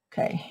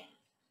 Okay,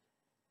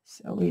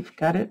 so we've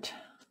got it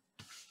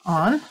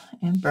on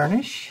and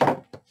burnish,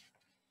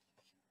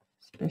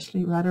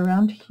 especially right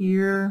around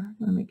here. I'm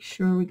going to make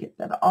sure we get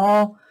that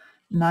all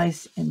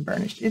nice and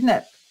burnished. Isn't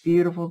that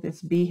beautiful,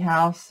 this bee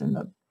house and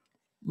the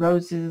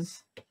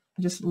roses?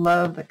 I just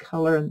love the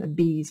color and the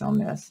bees on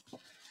this.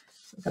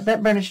 So got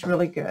that burnished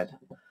really good.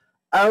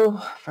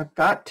 Oh,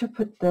 forgot to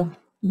put let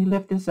me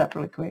lift this up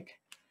really quick.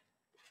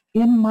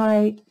 In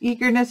my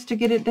eagerness to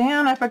get it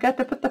down, I forgot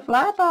to put the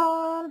flap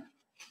on.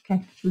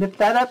 Okay, lift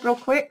that up real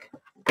quick.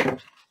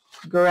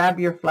 grab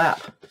your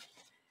flap.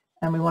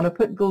 And we want to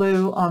put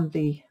glue on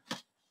the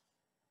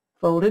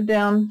folded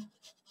down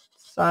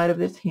side of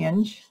this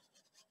hinge,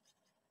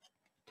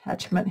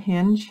 attachment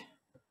hinge,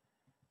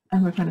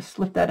 and we're going to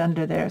slip that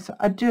under there. So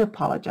I do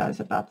apologize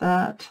about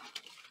that.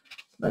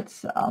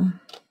 Let's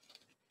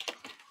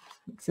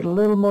makes it a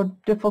little more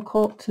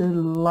difficult to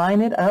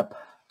line it up,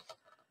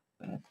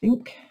 but I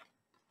think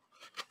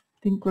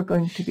we're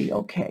going to be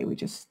okay. We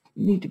just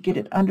need to get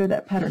it under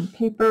that pattern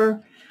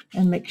paper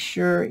and make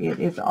sure it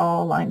is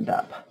all lined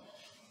up.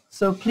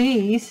 So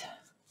please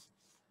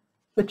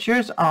put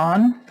yours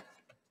on.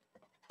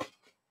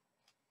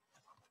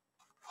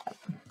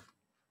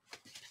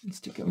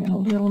 Stick it in a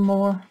little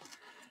more.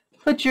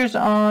 Put yours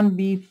on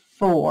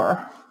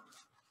before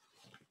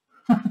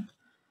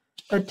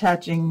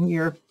attaching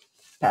your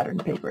pattern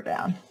paper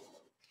down.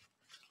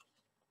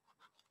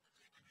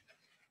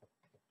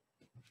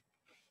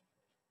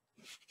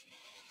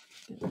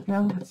 There we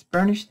go. Let's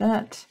burnish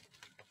that.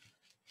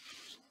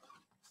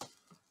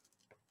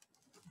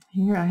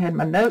 Here I had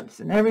my notes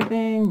and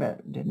everything,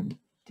 but didn't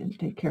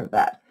take care of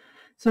that.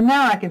 So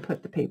now I can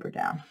put the paper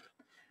down.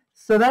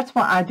 So that's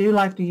why I do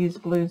like to use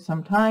glue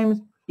sometimes.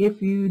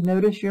 If you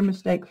notice your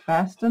mistake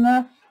fast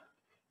enough,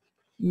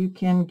 you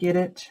can get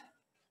it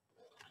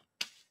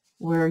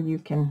where you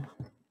can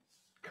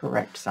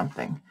correct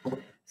something.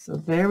 So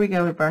there we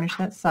go. We burnish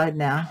that side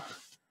now.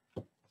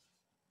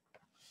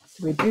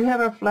 So we do have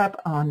our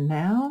flap on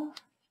now.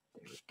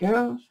 There we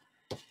go.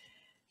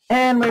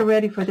 And we're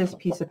ready for this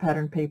piece of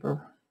pattern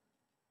paper.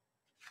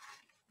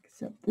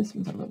 Except this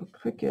one's a little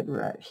crooked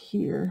right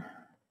here.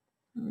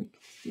 Let me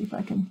see if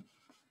I can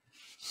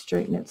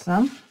straighten it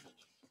some.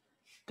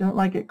 Don't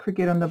like it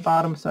crooked on the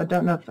bottom, so I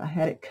don't know if I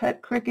had it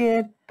cut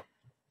crooked,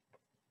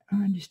 or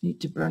I just need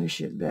to burnish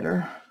it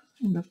better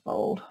in the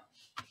fold.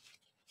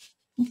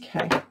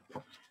 Okay,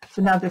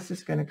 so now this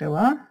is going to go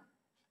on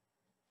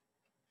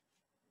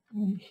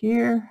right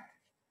here.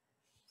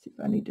 See if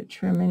I need to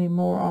trim any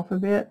more off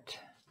of it.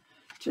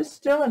 Just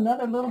still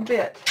another little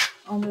bit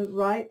on the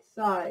right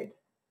side.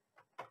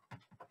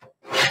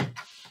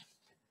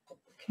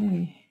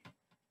 Okay,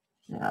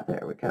 now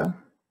there we go.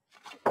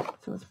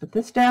 So let's put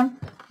this down.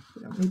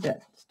 We don't need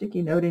that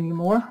sticky note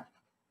anymore.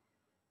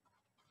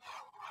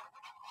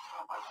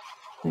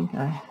 I think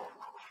I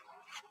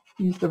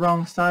used the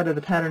wrong side of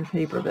the pattern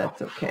paper, but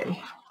that's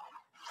okay.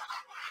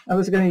 I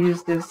was going to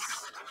use this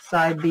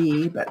side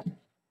B, but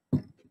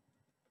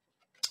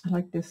I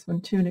like this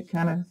one too, and it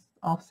kind of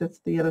offsets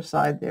the other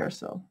side there,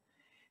 so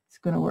it's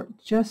going to work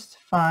just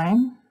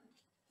fine.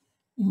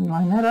 And we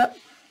line that up,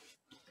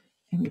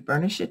 and we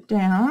burnish it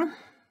down.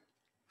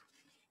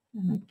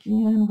 And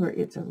again, where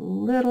it's a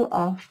little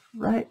off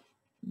right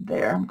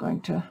there, I'm going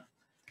to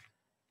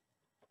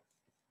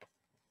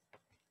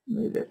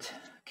move it.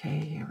 Okay,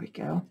 here we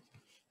go.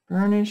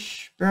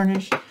 Burnish,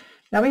 burnish.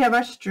 Now we have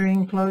our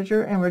string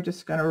closure, and we're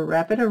just going to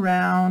wrap it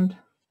around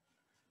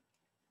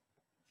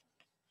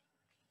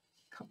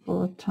a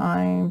couple of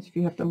times. If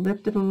you have to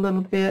lift it a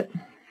little bit.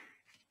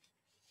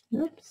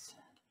 Oops.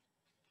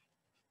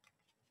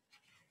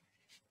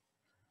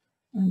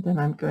 And then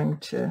I'm going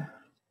to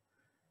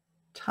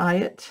tie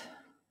it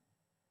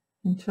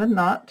into a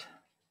knot.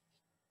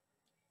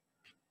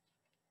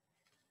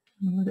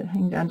 And let it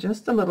hang down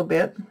just a little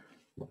bit.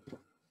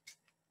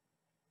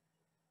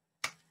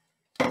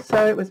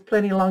 So it was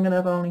plenty long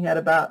enough. I only had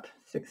about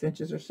 6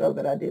 inches or so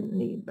that I didn't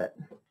need, but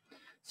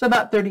so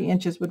about 30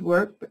 inches would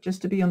work, but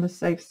just to be on the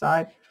safe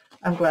side,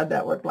 I'm glad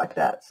that worked like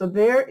that. So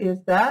there is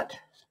that.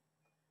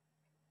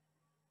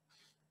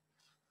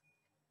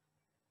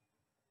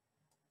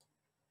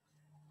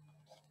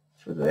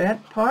 For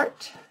that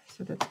part.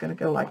 So that's going to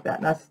go like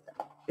that. Now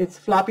it's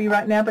floppy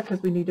right now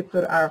because we need to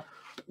put our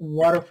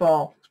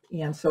waterfall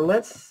in. So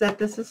let's set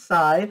this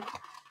aside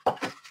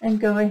and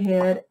go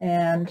ahead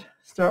and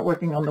start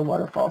working on the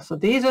waterfall. So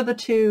these are the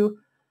two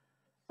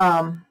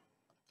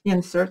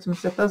inserts. I'm going to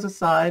set those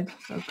aside.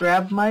 So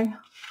grab my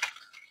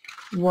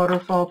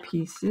waterfall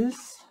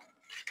pieces.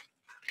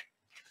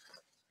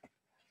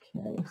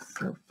 Okay,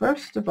 so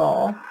first of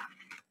all,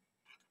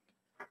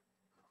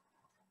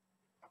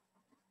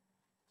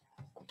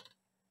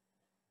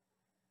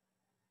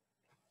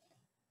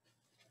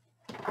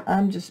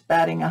 I'm just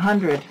batting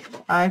 100.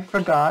 I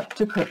forgot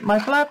to put my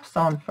flaps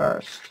on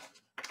first.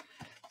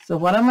 So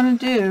what I'm going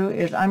to do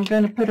is I'm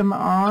going to put them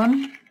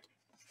on,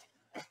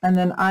 and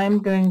then I'm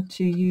going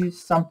to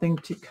use something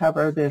to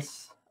cover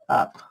this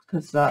up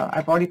because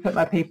I've already put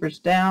my papers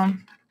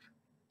down.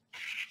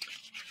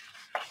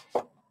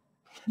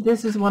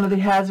 This is one of the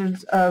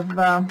hazards of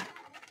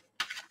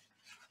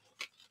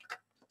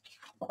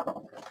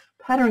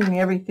patterning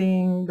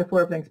everything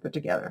before everything's put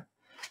together,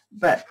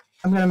 but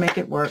I'm going to make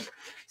it work.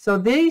 So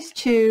these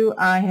two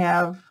I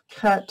have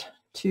cut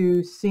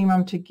to seam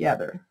them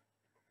together.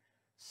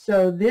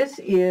 So this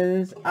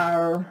is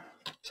our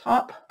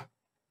top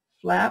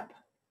flap.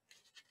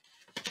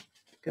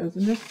 Goes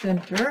in the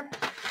center.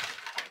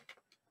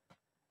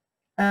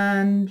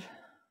 And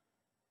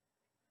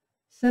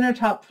center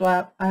top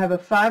flap, I have a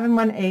 5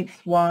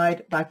 1/8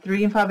 wide by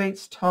 3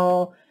 5/8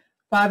 tall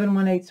 5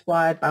 1/8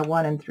 wide by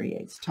 1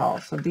 3/8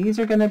 tall. So these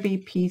are going to be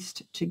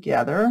pieced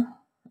together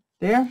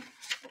there.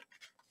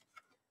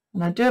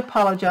 And I do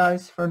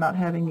apologize for not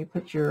having you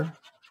put your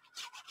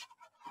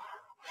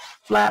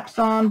flaps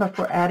on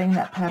before adding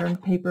that pattern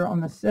paper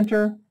on the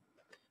center.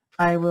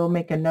 I will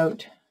make a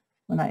note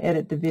when I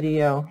edit the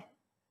video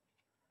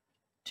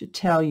to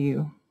tell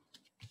you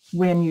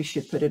when you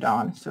should put it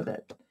on so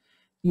that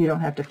you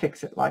don't have to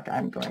fix it like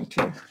I'm going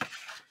to.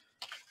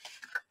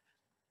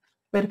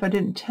 But if I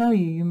didn't tell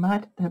you, you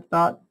might have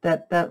thought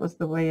that that was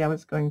the way I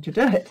was going to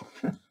do it.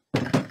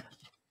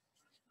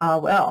 Ah,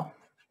 well.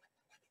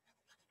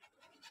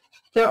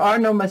 There are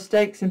no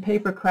mistakes in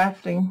paper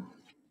crafting.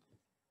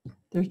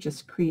 There's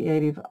just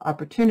creative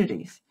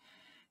opportunities.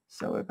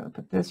 So we're going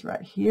to put this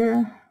right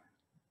here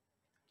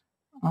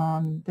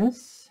on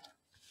this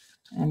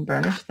and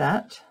burnish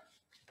that.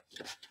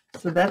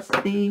 So that's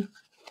the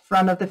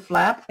front of the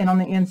flap. And on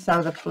the inside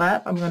of the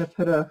flap, I'm going to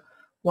put a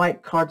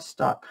white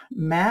cardstock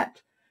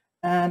mat.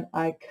 And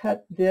I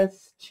cut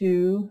this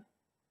to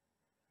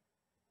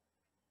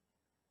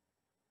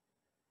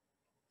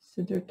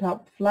center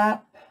top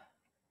flap,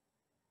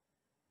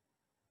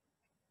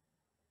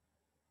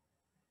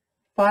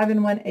 5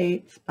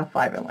 1/8 by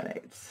 5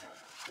 1/8.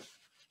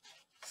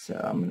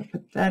 So I'm going to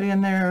put that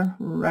in there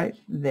right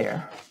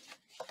there.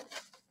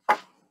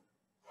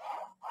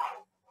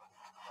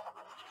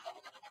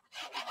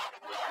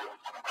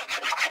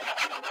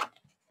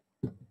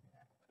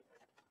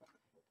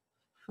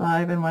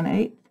 Five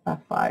 1/8 by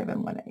 5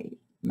 1/8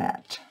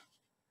 mat.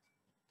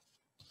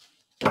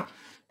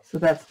 So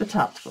that's the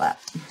top flap.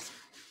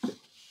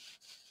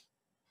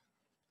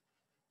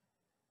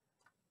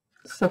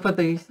 So for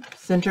the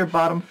center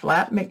bottom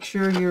flap, make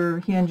sure your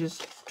hinge is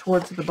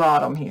towards the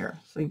bottom here,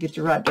 so you get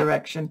your right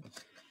direction.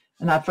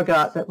 And I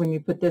forgot that when you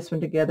put this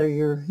one together,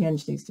 your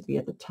hinge needs to be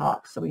at the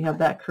top. So we have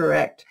that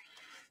correct.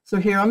 So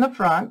here on the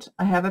front,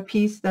 I have a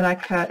piece that I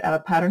cut out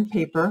of pattern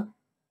paper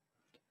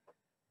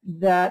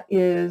that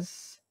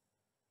is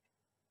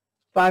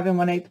 5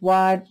 1/8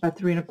 wide by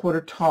 3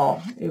 1/4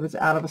 tall. It was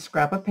out of a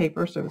scrap of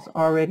paper, so it was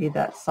already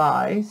that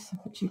size,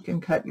 but you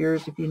can cut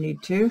yours if you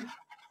need to,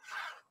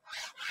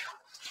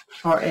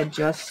 or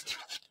adjust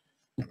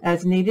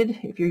as needed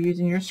if you're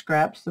using your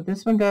scraps. So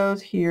this one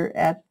goes here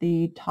at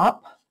the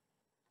top,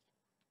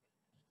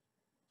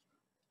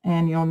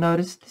 and you'll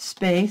notice the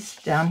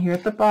space down here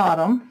at the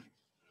bottom.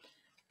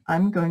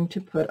 I'm going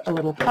to put a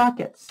little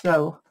pocket.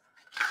 So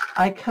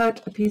I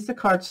cut a piece of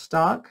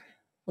cardstock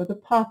for the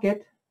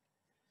pocket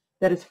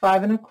that is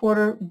 5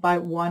 1/4 by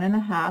 1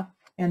 1/2,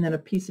 and then a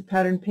piece of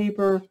pattern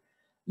paper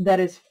that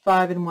is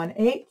 5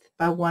 1/8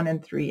 by 1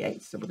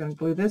 3/8. So we're going to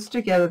glue this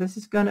together. This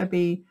is going to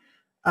be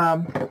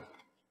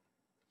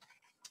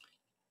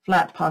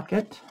flat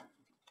pocket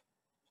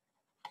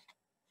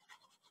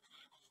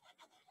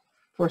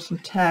for some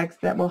tags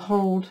that will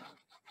hold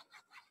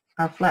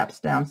our flaps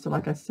down. So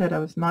like I said, I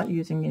was not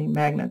using any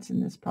magnets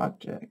in this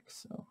project.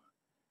 So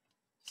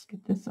let's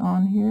get this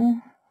on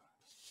here.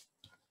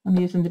 I'm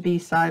using the B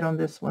side on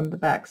this one, the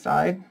back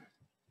side.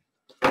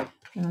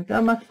 And I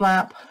got my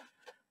flap.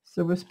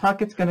 So this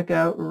pocket's going to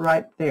go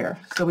right there.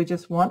 So we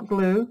just want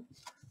glue.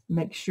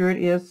 Make sure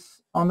it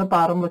is on the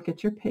bottom. Look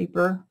at your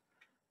paper.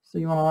 So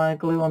you want a line of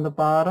glue on the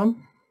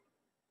bottom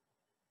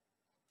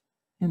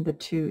and the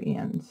two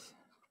ends.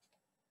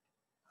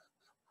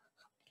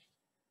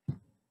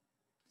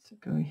 So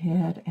go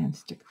ahead and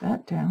stick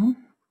that down.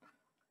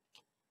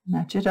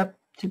 Match it up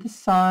to the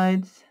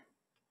sides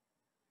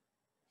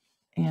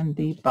and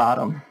the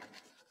bottom.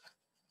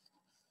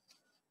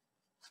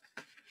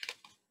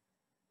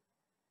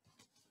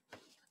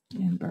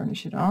 And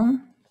burnish it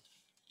on.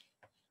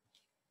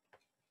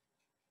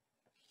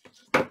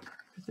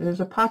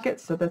 There's a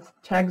pocket, so the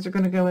tags are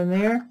going to go in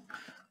there.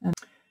 And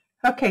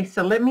okay,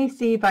 so let me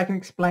see if I can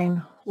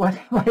explain what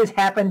has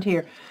happened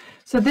here.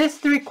 So this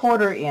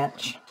 3/4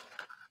 inch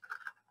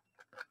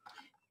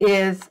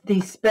is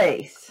the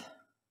space,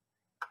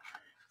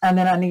 and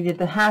then I needed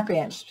the 1/2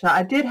 inch. So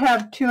I did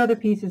have two other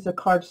pieces of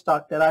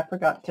cardstock that I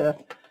forgot to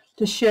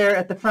share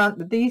at the front,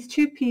 but these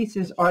two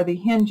pieces are the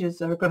hinges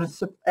that are going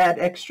to add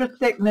extra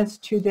thickness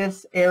to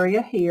this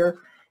area here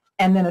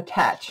and then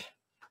attach.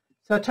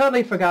 So I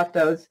totally forgot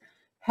those.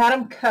 Had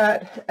them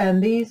cut,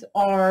 and these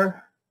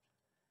are,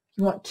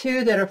 you want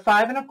two that are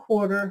 5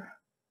 1/4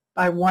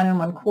 by 1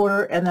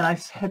 1/4, and then I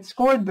had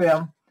scored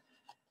them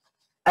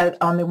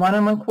on the 1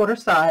 1/4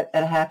 side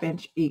at a 1/2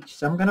 inch each.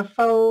 So I'm going to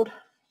fold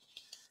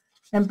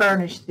and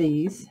burnish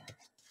these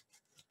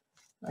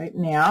right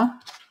now.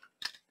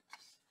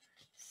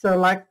 So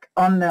like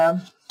on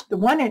the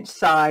 1 inch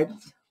side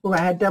where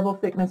I had double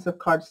thickness of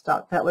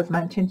cardstock, that was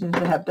my intention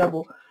to have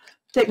double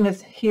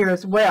thickness here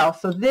as well.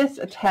 So this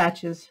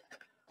attaches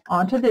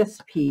onto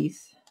this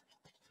piece,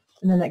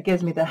 and then that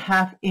gives me the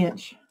 1/2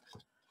 inch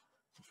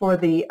for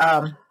the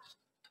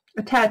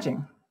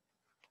attaching.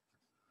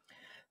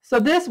 So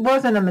this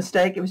wasn't a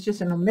mistake, it was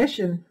just an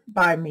omission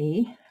by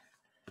me.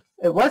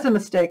 It was a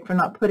mistake for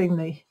not putting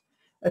the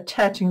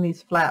attaching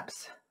these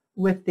flaps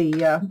with the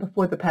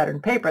before the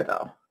pattern paper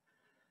though.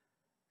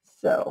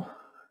 So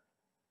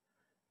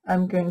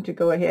I'm going to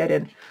go ahead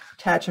and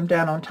attach them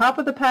down on top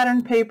of the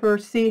pattern paper,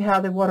 see how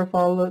the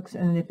waterfall looks,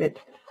 and if it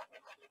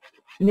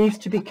needs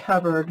to be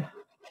covered,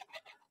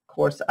 of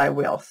course I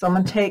will. So I'm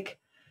going to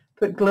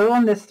put glue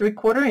on this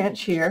 3/4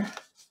 inch here,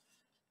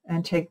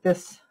 and take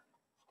this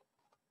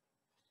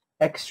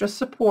extra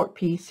support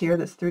piece here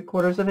that's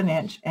 3/4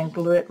 inch and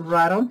glue it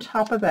right on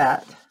top of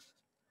that.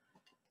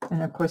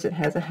 And of course it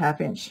has a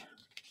 1/2 inch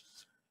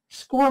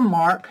score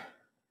mark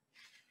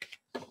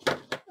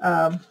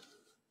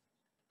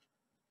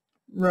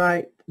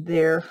right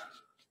there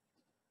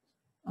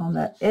on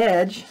that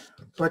edge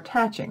for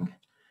attaching.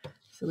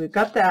 So we've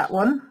got that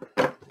one.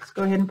 Let's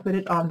go ahead and put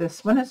it on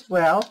this one as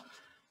well.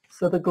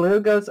 So the glue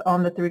goes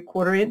on the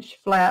 3/4 inch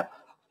flap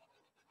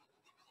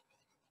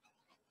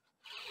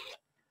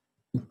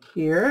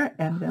here,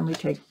 and then we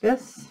take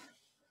this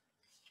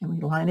and we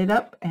line it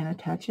up and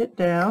attach it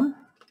down.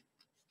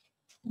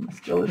 I'm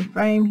still in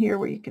frame here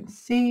where you can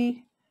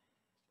see,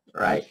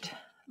 right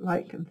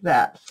like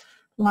that.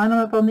 Line them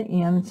up on the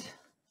ends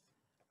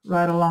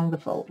right along the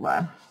fold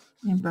line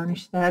and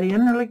burnish that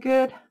in really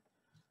good.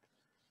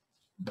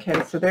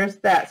 Okay, so there's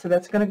that. So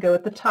that's going to go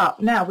at the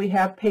top. Now we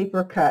have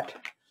paper cut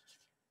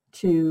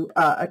to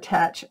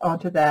attach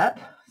onto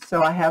that.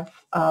 So I have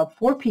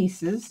 4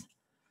 pieces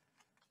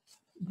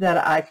that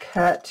I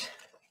cut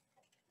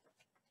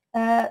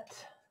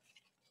at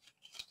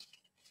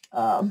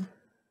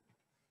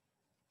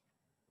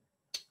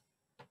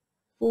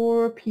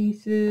 4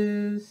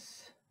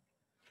 pieces.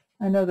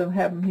 I know they'll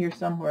have them here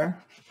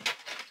somewhere.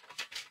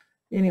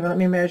 Anyway, let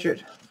me measure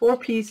it. 4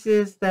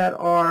 pieces that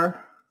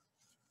are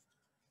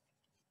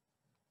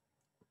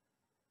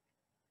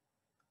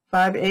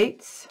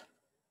 5/8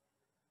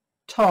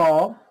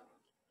 tall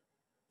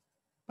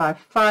by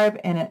 5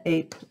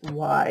 1/8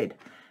 wide.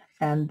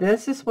 And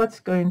this is what's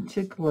going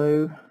to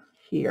glue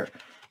here.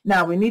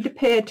 Now we need to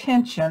pay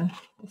attention.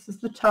 This is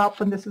the top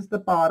one, this is the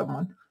bottom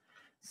one.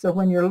 So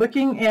when you're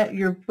looking at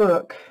your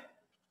book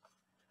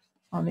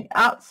on the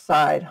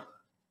outside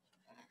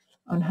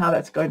on how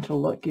that's going to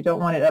look, you don't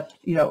want it up,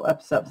 you know,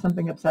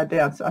 something upside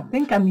down. So I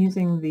think I'm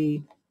using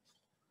the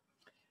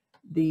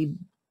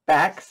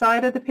back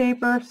side of the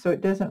paper, so it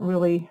doesn't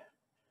really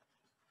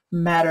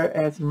matter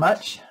as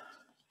much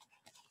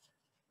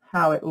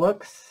how it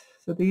looks.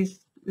 So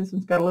this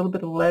one's got a little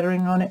bit of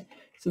lettering on it.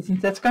 So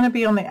since that's going to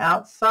be on the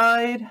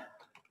outside,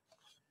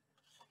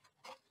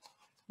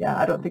 yeah,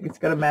 I don't think it's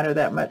going to matter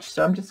that much.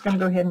 So I'm just going to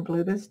go ahead and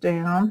glue this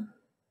down.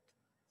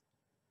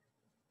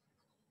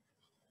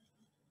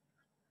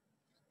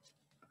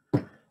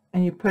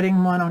 And you're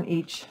putting one on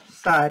each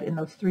side in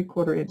those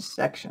 3/4 inch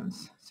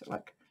sections. So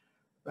like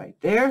right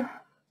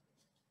there.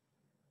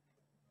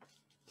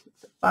 So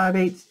it's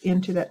 5/8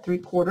 into that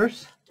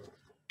 3/4.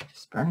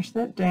 Just burnish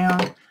that down.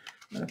 I'm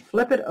going to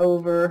flip it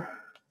over.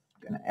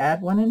 I'm going to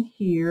add one in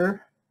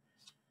here.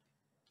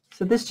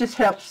 So this just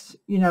helps,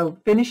 you know,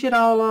 finish it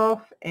all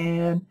off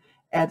and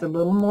adds a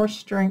little more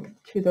strength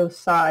to those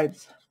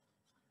sides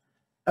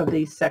of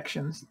these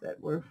sections that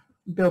we're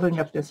building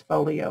up this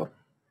folio.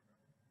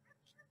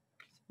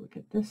 Look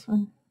at this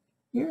one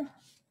here.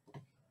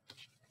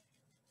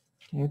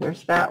 Okay,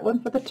 there's that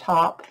one for the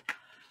top.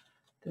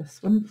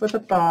 This one for the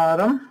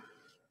bottom.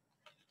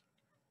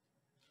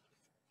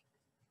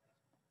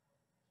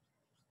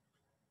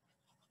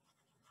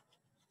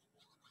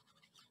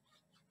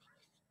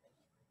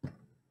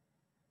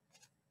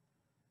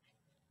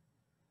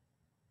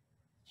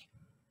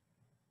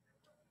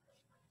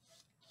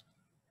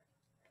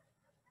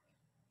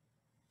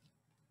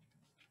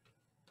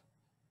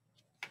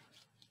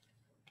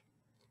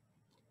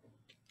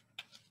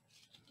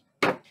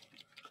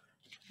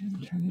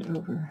 And turn it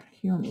over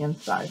here on the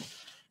inside.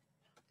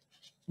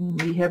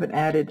 And we haven't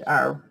added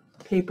our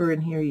paper in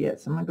here yet,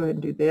 so I'm going to go ahead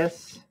and do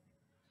this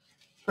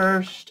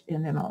first,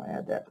 and then I'll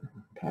add that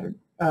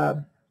pattern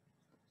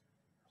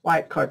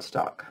white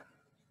cardstock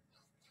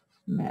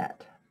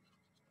matte.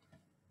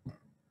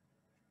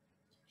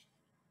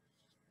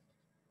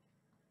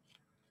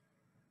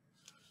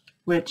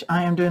 Which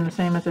I am doing the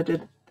same as I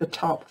did the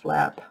top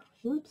flap.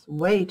 Oops,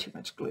 way too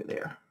much glue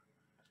there.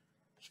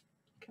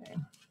 Okay.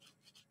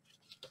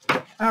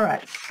 All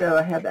right, so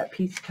I have that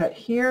piece cut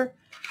here.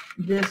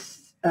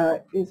 This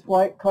is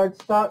white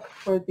cardstock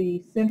for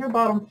the center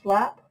bottom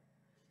flap,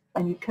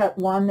 and you cut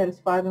one that is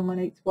 5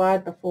 1/8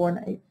 wide by 4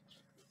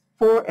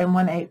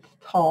 1/8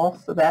 tall,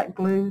 so that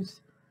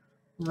glues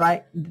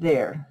right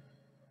there.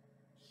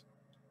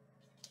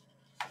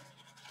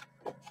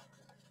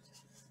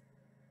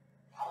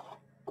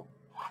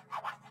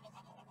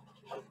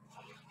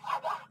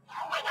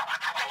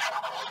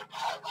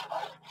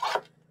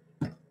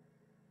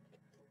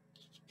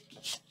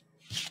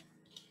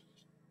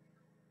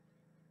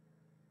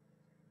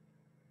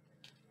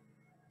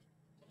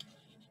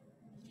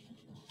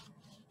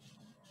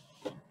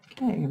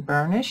 Okay,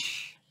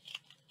 burnish.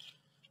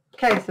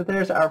 Okay, so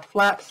there's our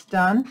flaps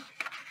done.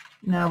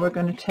 Now we're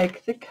going to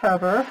take the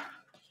cover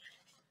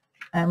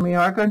and we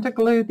are going to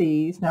glue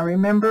these. Now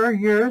remember,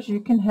 yours,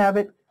 you can have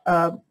it,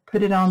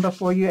 put it on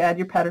before you add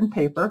your pattern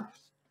paper.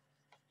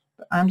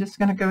 But I'm just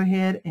going to go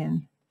ahead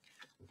and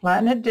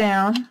Flatten it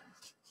down.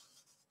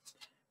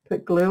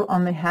 Put glue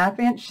on the 1/2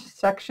 inch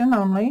section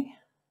only.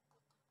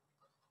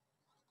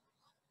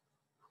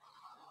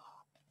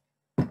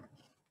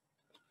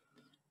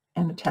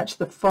 And attach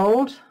the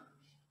fold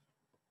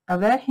of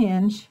that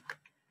hinge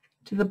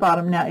to the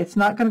bottom. Now it's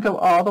not going to go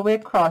all the way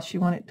across. You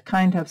want it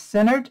kind of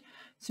centered.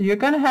 So you're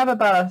going to have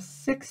about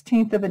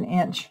 1/16 of an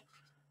inch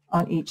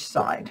on each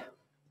side,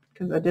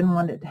 because I didn't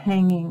want it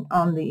hanging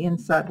on the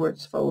inside where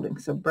it's folding.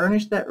 So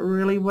burnish that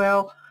really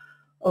well.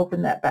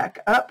 Open that back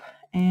up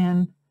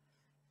and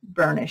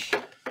burnish.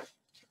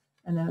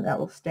 And then that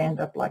will stand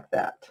up like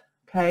that.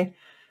 Okay.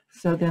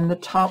 So then the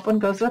top one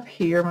goes up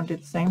here. I'm going to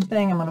do the same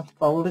thing. I'm going to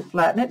fold it,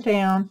 flatten it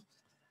down,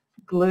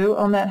 glue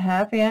on that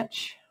 1/2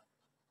 inch.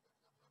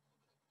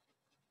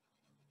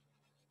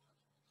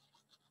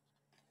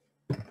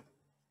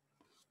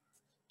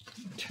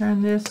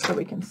 Turn this so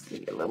we can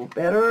see a little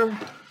better.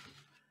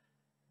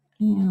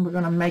 And we're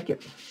going to make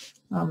it,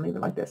 I'll leave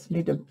it like this.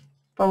 Need to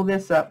fold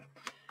this up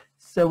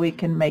so we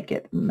can make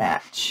it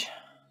match.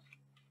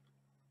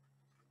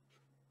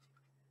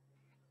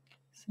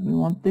 So we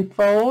want the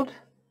fold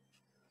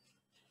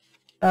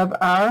of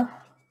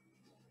our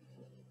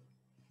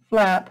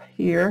flap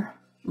here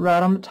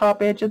right on the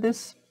top edge of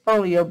this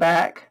folio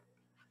back,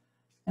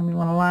 and we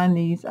want to line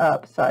these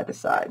up side to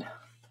side.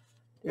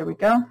 There we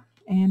go,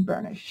 and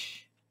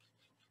burnish.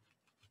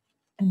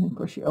 And then of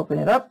course you open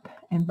it up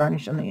and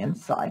burnish on the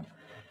inside.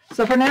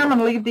 So for now I'm going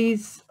to leave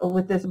these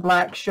with this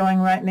black showing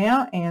right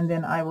now, and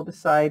then I will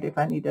decide if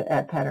I need to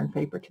add pattern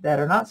paper to that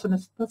or not. So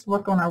let's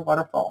work on our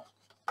waterfall.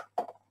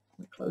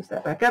 Close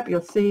that back up.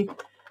 You'll see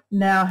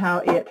now how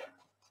it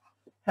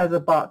has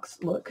a box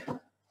look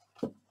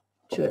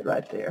to it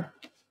right there.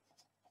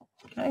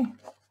 Okay,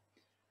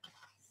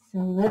 so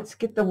let's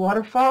get the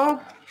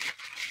waterfall.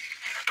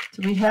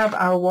 So we have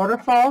our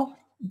waterfall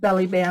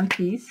belly band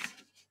piece.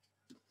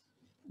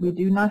 We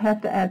do not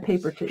have to add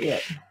paper to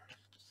it.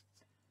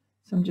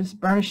 So I'm just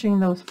burnishing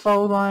those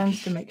fold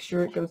lines to make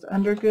sure it goes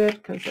under good,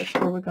 because that's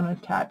where we're going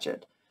to attach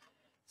it.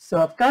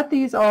 So I've got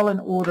these all in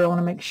order. I want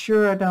to make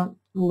sure I don't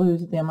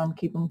lose them. I'm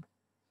keep them,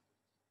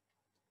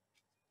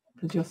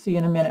 because you'll see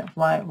in a minute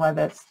why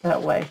that's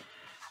that way.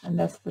 And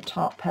that's the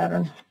top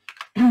pattern.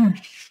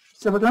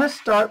 So we're going to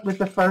start with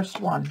the first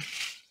one.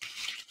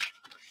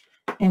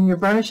 And your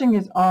burnishing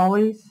is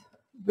always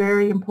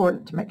very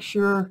important to make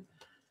sure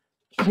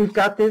we've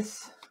got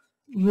this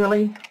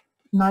really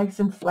nice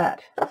and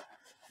flat.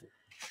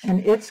 And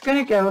it's going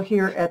to go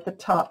here at the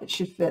top. It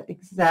should fit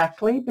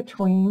exactly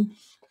between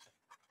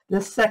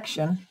this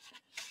section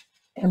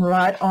and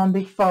right on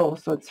the fold.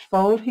 So it's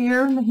fold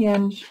here in the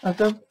hinge of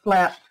the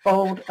flap,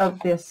 fold of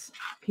this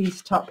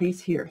piece, top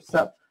piece here.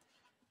 So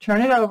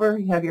turn it over.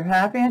 You have your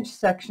 1/2 inch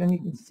section. You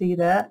can see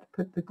that.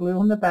 Put the glue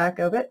on the back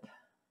of it.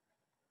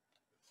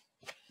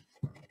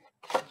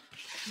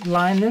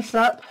 Line this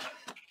up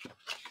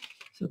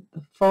so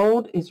the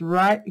fold is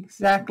right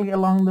exactly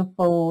along the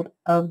fold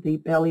of the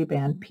belly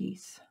band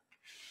piece.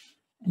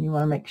 And you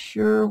want to make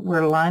sure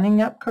we're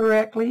lining up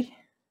correctly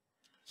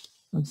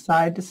from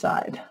side to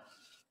side.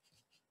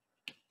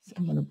 So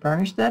I'm going to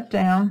burnish that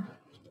down.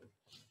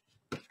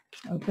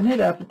 Open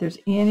it up. If there's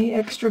any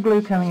extra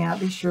glue coming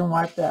out, be sure and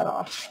wipe that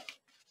off.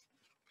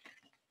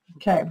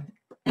 Okay.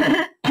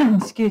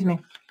 Excuse me.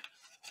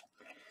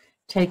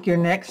 Take your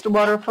next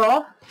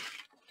waterfall.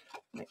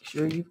 Make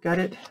sure you've got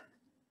it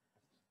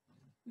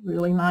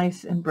really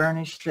nice and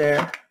burnished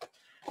there.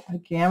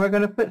 Again, we're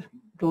going to put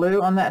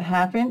glue on that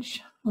 1/2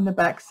 inch on the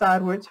back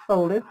side where it's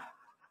folded.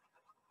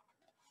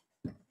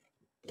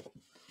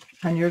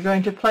 And you're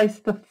going to place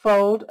the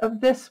fold of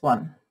this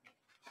one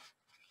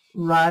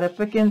right up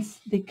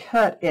against the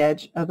cut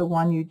edge of the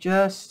one you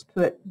just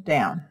put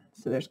down.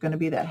 So there's going to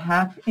be that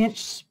 1/2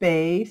 inch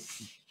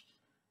space.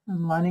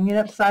 I'm lining it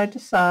up side to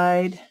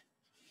side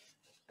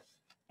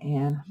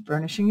and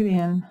burnishing it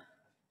in.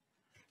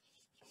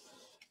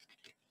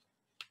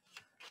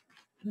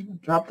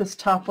 Drop this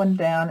top one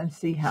down and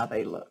see how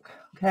they look.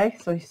 Okay,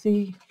 so you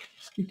see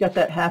you've got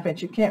that 1/2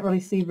 inch. You can't really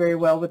see very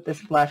well with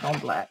this black on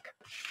black.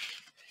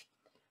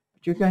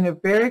 But you're going to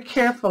very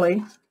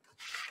carefully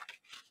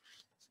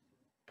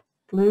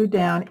glue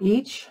down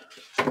each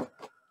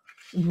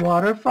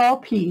waterfall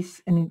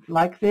piece, and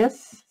like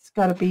this, it's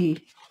got to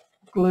be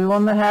glue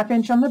on the 1/2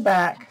 inch on the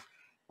back.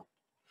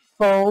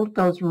 Fold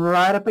goes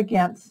right up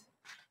against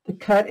the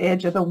cut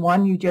edge of the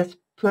one you just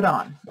put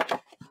on.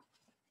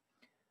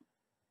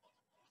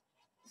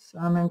 So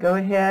I'm going to go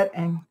ahead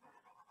and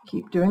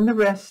keep doing the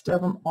rest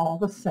of them all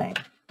the same.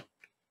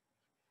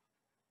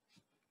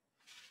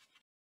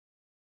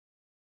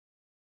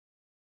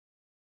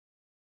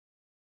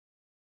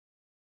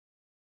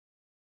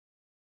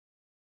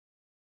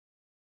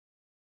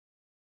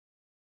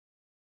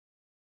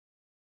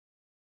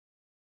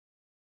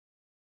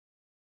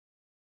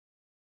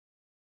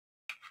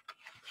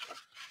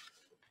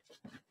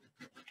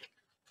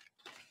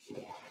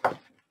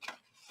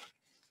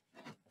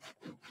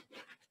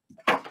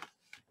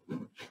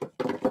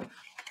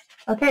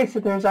 Okay, so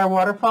there's our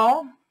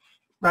waterfall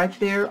right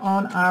there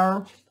on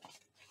our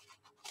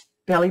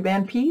belly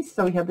band piece.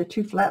 So we have the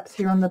 2 flaps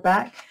here on the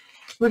back.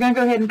 We're going to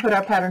go ahead and put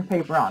our pattern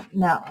paper on.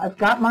 Now, I've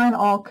got mine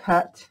all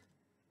cut.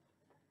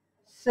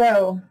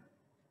 So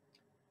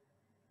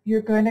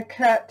you're going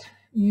to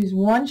use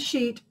 1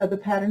 sheet of the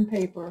pattern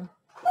paper.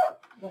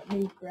 Let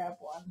me grab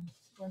one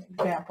for an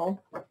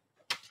example.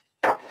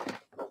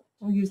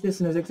 I'll use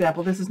this as an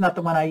example. This is not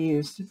the one I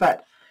used,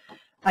 but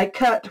I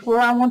cut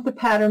where I want the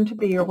pattern to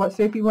be, or what,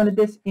 say if you wanted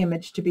this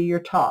image to be your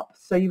top.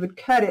 So you would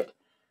cut it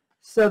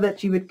so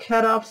that you would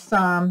cut off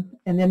some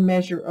and then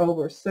measure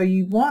over. So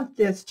you want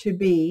this to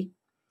be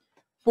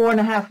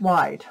 4.5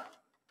 wide.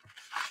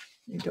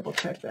 Let me double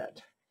check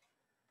that.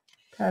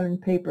 Pattern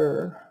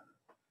paper.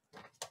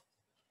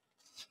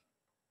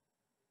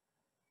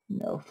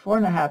 No,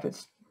 4.5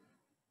 is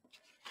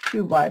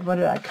too wide. What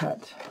did I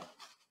cut?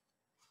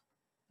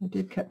 I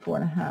did cut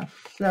 4.5.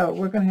 So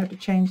we're going to have to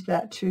change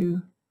that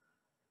to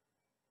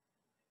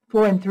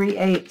 4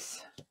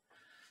 3/8.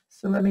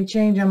 So let me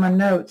change on my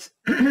notes.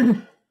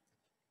 4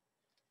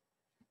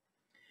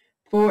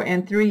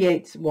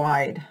 3/8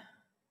 wide.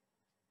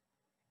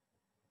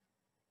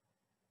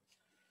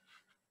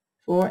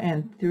 4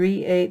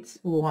 3/8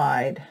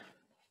 wide.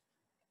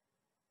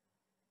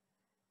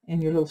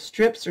 And your little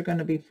strips are going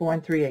to be 4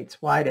 3/8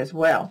 wide as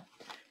well.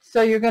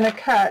 So you're going to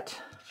cut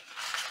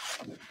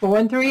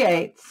 4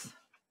 3/8,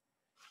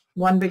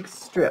 one big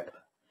strip.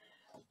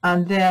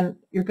 And then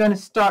you're going to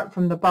start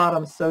from the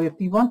bottom. So if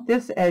you want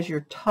this as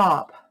your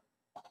top,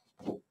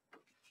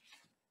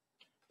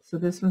 so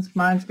this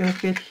mine's going to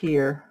fit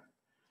here.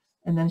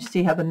 And then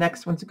see how the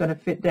next one's going to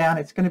fit down.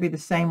 It's going to be the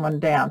same one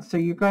down. So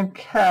you're going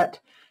to cut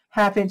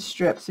 1/2 inch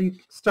strips. So you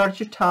start at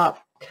your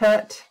top,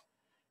 cut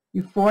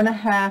your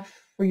 4.5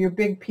 for your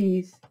big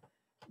piece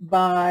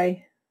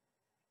by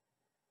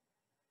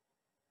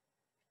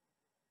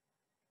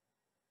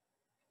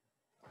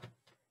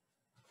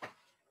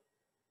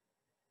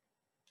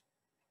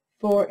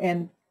 4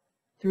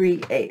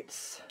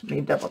 3/8. Let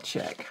me double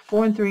check.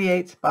 4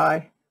 3/8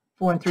 by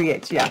 4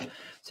 3/8. Yeah.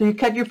 So you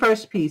cut your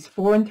first piece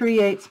 4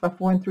 3/8 by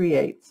 4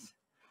 3/8.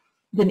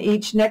 Then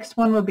each next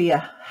one will be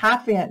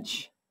 1/2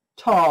 inch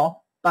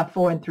tall by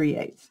 4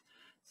 3/8.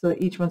 So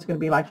each one's going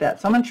to be like that.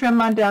 So I'm going to trim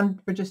mine down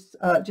for just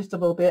a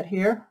little bit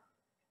here.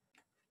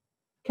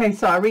 Okay,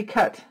 so I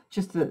recut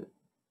just the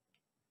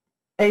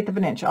 1/8 of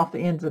an inch off the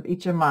ends of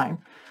each of mine.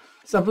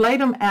 So I've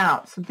laid them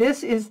out. So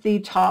this is the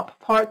top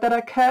part that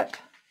I cut.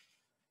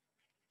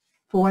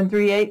 4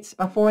 3/8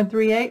 by 4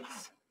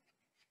 3/8.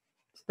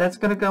 So that's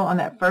going to go on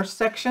that first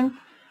section.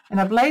 And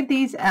I've laid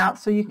these out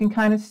so you can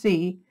kind of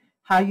see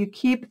how you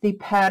keep the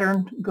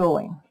pattern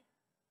going.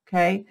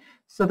 Okay,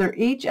 so they're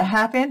each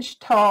 1/2 inch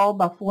tall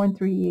by 4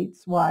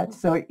 3/8 wide.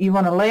 So you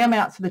want to lay them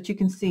out so that you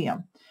can see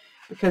them,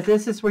 because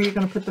this is where you're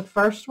going to put the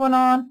first one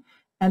on,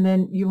 and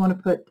then you want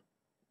to put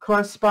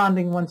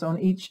corresponding ones on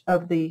each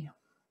of the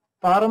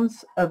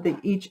bottoms of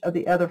each of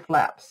the other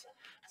flaps.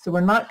 So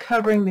we're not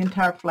covering the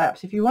entire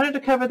flaps. If you wanted to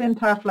cover the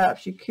entire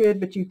flaps, you could,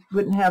 but you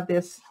wouldn't have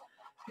this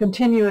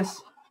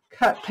continuous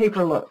cut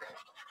paper look.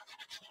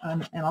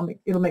 And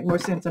it'll make more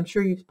sense. I'm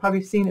sure you've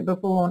probably seen it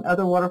before on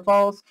other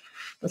waterfalls.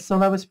 So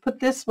let's put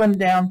this one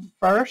down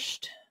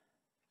first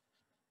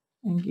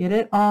and get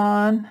it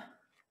on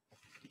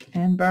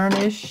and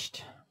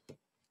burnished.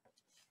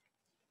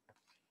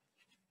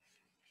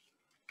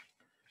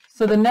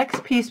 So the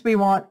next piece we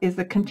want is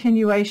the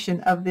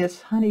continuation of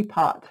this honey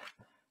pot.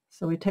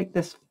 So we take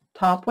this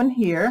top one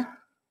here,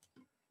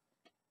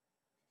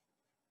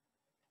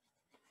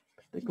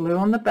 put the glue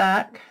on the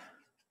back,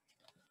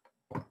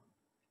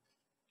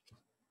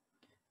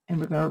 and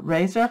we're going to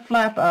raise our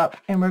flap up,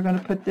 and we're going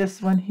to put this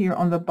one here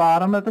on the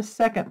bottom of the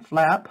second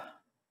flap,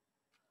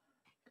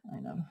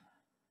 kind of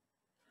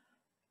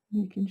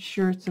making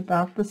sure it's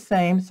about the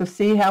same. So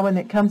see how when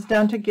it comes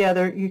down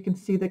together, you can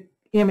see the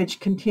image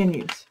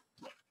continues.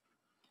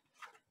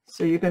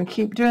 So you're going to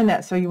keep doing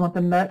that. So you want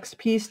the next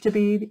piece to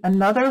be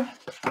another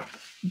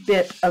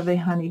bit of the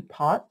honey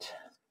pot.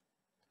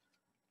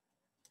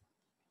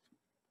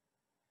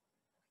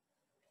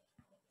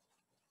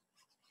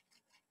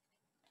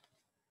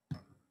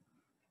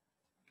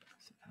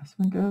 So this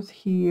one goes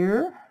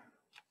here.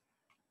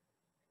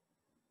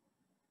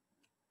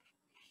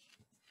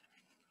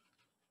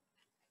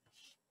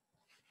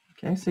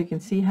 Okay, so you can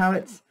see how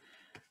it's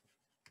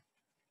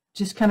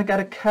just kind of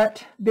got a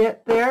cut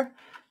bit there.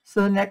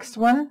 So the next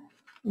one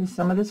is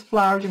some of this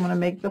flowers. You want to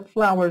make the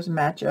flowers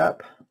match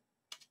up.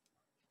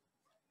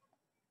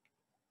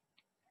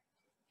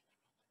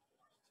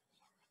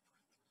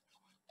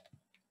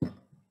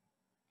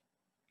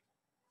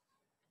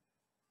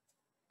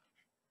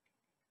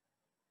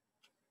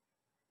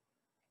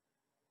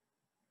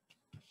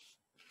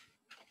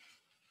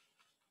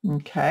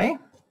 Okay.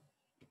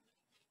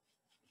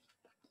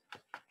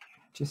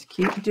 Just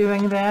keep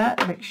doing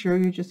that. Make sure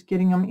you're just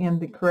getting them in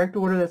the correct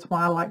order. That's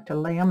why I like to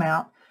lay them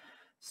out,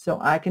 so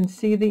I can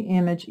see the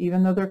image.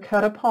 Even though they're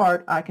cut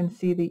apart, I can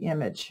see the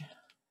image.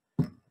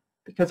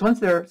 Because once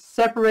they're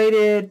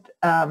separated,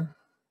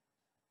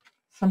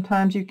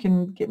 sometimes you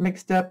can get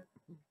mixed up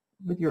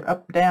with your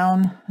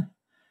up-down.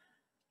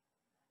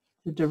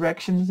 the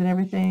directions and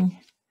everything.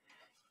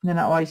 And then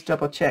I always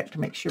double check to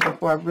make sure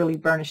before I've really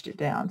burnished it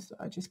down. So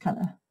I just kind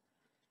of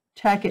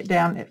tack it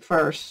down at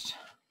first.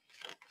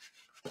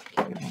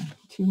 Okay,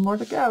 2 more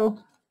to go.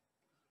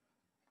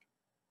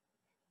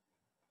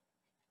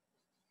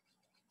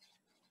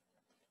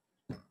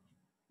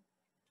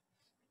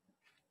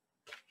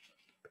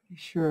 Pretty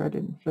sure I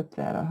didn't flip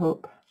that, I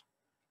hope.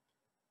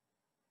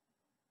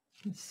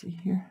 Let's see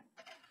here.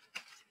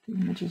 The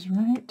image is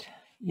right.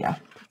 Yeah,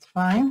 that's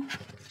fine.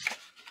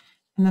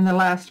 And then the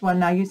last one.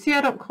 Now you see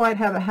I don't quite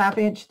have a 1/2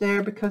 inch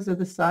there because of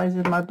the size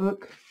of my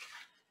book.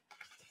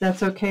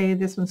 That's okay.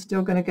 This one's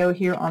still going to go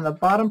here on the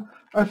bottom.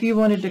 Or if you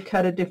wanted to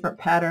cut a different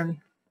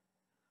pattern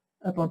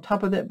up on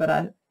top of it,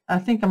 but I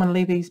think I'm going to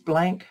leave these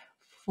blank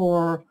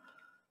for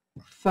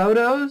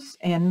photos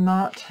and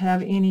not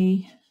have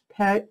any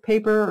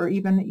paper or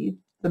even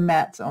the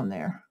mats on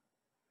there.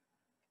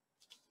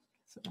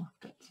 So I've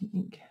got some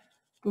ink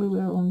glue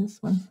on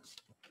this one.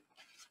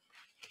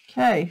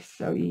 Okay,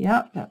 so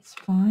yeah, that's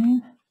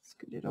fine.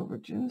 Scoot it over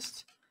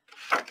just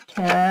a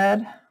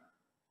tad.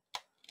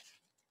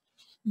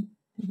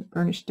 Haven't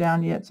burnished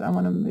down yet, so I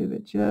want to move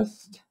it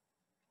just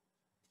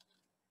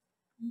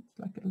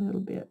like a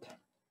little bit.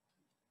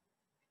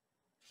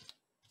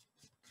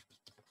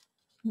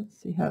 Let's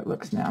see how it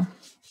looks now.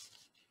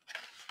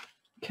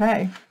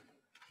 Okay.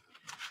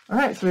 All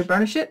right, so we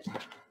burnish it.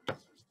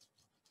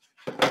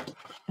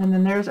 And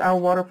then there's our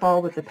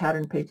waterfall with the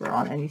pattern paper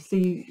on. And you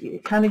see,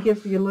 it kind of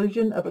gives the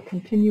illusion of a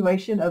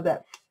continuation of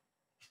that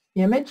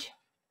image.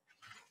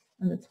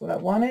 And that's what I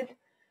wanted.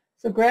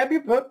 So grab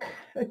your book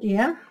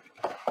again.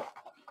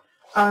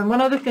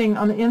 One other thing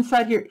on the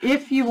inside here,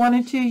 if you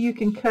wanted to, you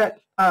can cut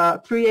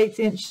 3/8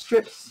 inch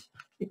strips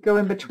that go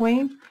in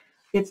between.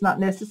 It's not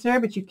necessary,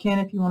 but you can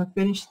if you want to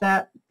finish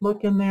that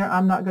look in there.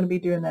 I'm not going to be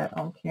doing that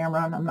on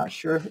camera, and I'm not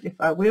sure if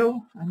I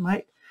will. I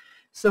might.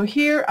 So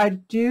here I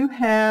do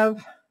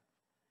have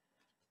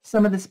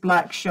some of this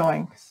black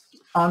showing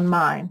on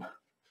mine.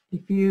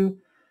 If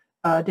you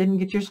didn't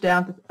get yours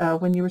down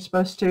when you were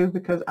supposed to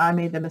because I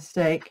made the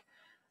mistake,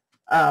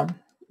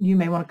 you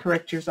may want to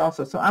correct yours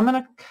also. So I'm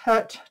going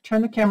to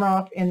turn the camera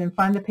off and then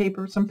find the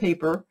paper, some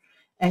paper,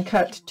 and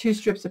cut 2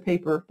 strips of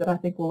paper that I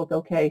think will look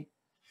okay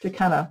to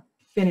kind of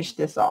finish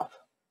this off.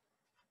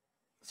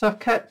 So I've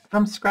cut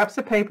from scraps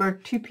of paper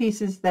 2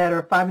 pieces that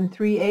are 5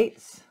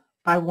 3/8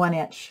 by 1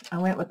 inch. I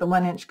went with the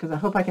 1 inch because I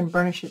hope I can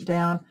burnish it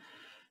down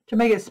to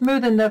make it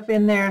smooth enough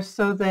in there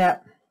so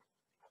that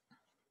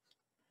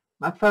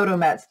my photo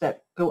mats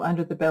that go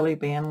under the belly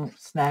band won't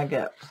snag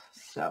up.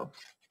 So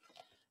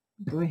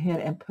go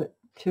ahead and put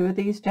 2 of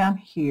these down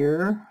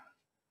here.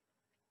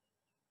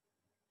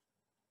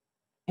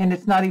 And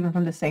it's not even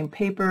from the same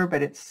paper,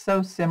 but it's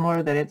so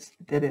similar that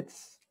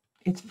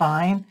it's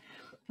fine.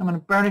 I'm going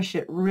to burnish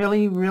it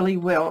really, really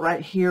well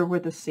right here where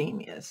the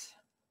seam is.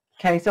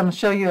 Okay, so I'm going to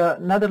show you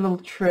another little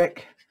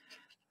trick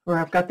where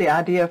I've got the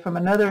idea from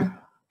another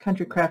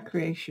Country Craft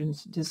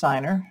Creations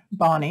designer,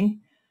 Bonnie.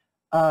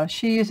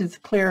 She uses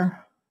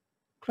clear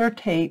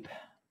tape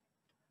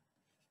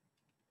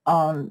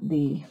on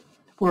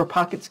where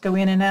pockets go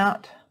in and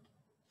out.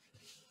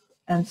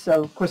 And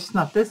so, of course, it's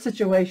not this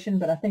situation,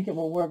 but I think it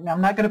will work. Now,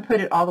 I'm not going to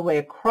put it all the way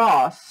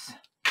across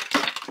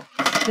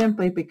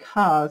simply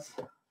because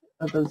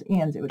of those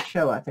ends. It would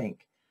show, I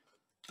think.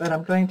 But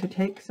I'm going to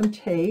take some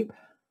tape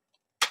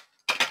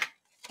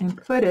and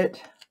put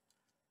it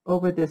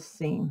over this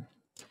seam.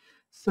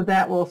 So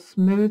that will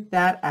smooth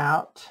that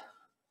out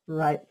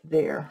right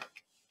there.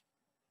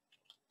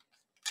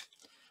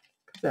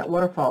 Because that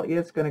waterfall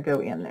is going to go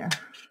in there.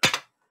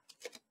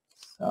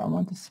 So I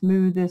want to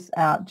smooth this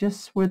out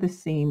just where the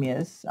seam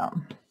is.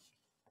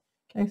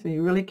 Okay, so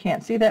you really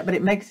can't see that, but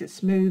it makes it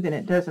smooth and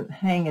it doesn't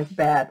hang as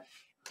bad.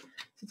 So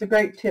it's a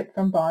great tip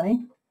from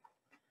Bonnie.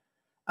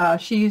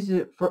 She uses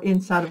it for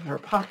inside of her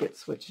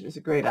pockets, which is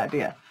a great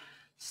idea.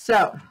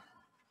 So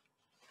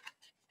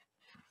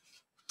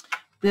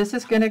this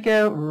is going to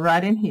go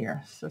right in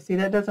here. So see,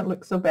 that doesn't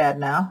look so bad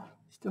now.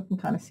 Still can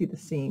kind of see the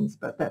seams,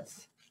 but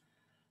that's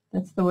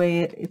the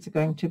way it's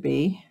going to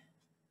be.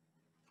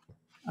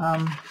 I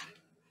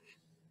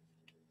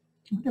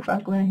wonder if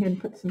I go ahead and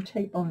put some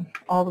tape on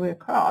all the way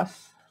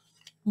across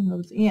on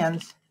those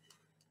ends.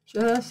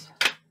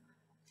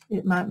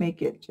 It might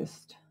make it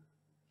just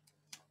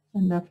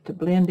enough to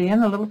blend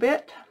in a little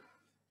bit.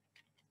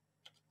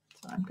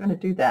 So I'm going to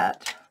do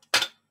that.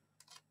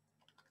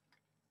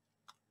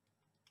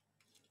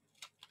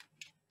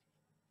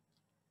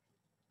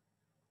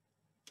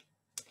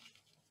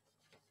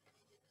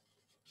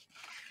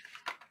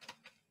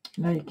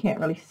 Now you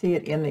can't really see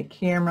it in the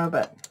camera,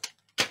 but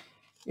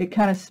it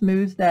kind of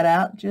smooths that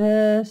out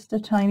just a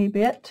tiny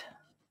bit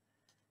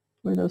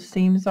where those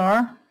seams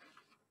are.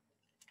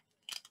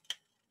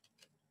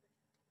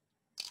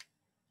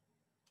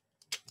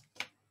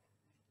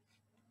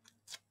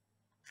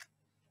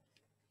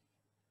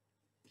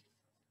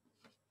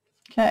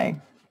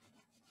 Okay,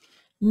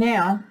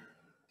 now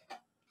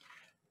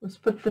let's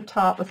put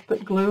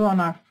glue on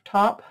our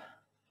top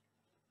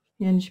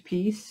hinge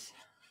piece.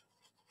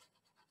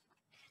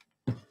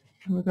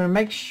 we're going to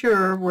make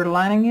sure we're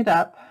lining it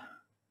up.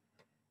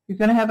 You're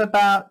going to have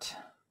about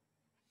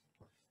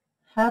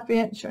 1/2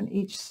 inch on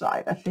each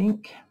side, I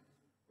think.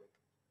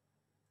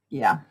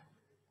 Yeah,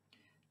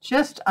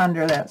 just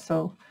under that.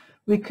 So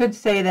we could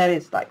say that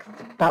it's like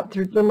about a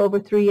little over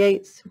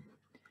 3/8.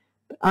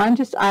 But I'm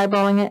just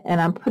eyeballing it,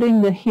 and I'm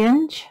putting the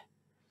hinge,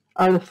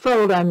 or the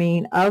fold, I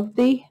mean, of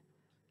the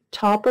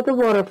top of the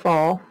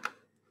waterfall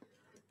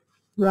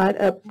right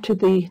up to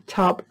the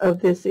top of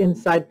this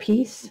inside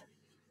piece.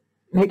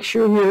 Make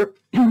sure your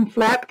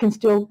flap can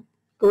still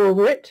go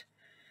over it.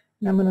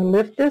 And I'm going to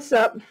lift this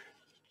up,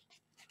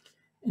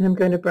 and I'm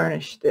going to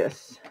burnish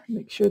this.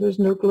 Make sure there's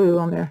no glue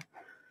on there.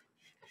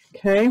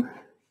 Okay.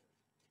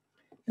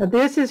 Now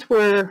this is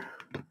where,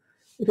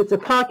 if it's a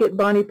pocket,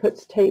 Bonnie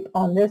puts tape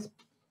on this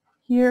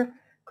here.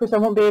 Of course, I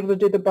won't be able to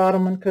do the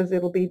bottom one because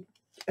it'll be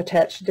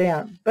attached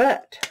down.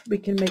 But we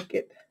can make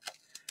it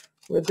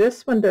where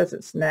this one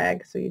doesn't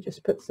snag. So you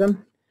just put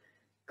some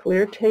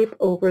clear tape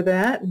over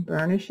that and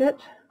burnish it.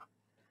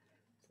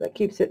 So that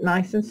keeps it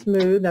nice and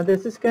smooth. Now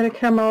this is going to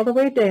come all the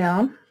way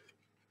down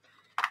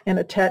and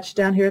attach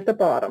down here at the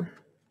bottom.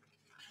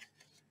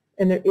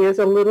 And there is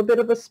a little bit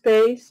of a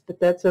space, but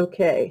that's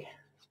okay.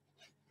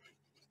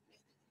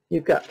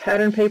 You've got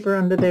pattern paper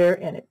under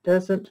there, and it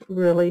doesn't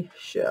really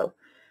show.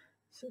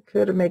 So I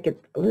could make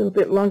it a little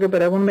bit longer,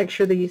 but I want to make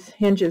sure these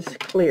hinges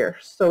clear.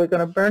 So we're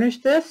going to burnish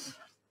this.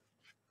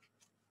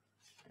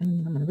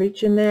 And I'm going to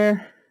reach in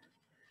there.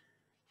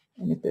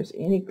 And if there's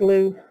any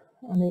glue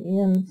on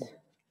the ends,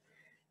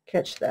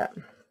 catch that.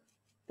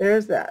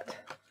 There's that.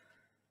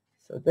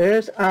 So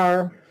there's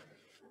our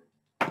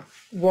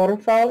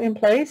waterfall in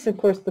place. Of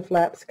course, the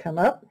flaps come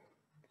up,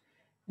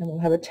 and we'll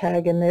have a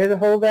tag in there to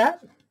hold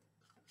that.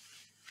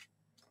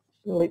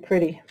 Really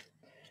pretty.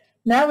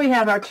 Now we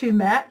have our 2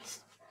 mats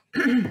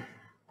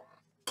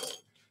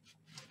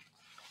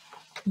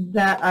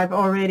that I've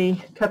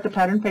already cut the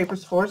pattern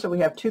papers for. So we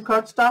have 2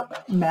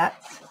 cardstock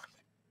mats.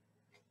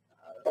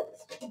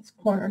 This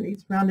corner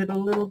needs rounded a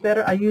little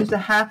better. I used a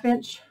 1/2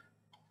 inch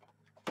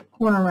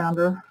corner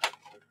rounder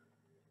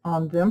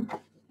on them,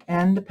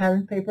 and the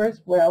pattern paper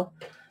as well.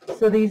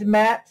 So these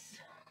mats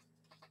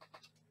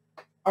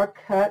are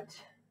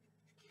cut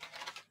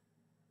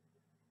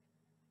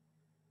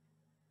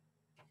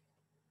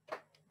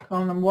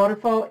calling them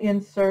waterfall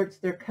inserts.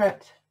 They're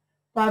cut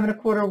 5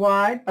 1/4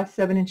 wide by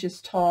 7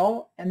 inches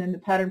tall, and then the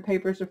pattern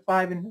papers are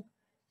 5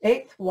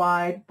 1/8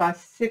 wide by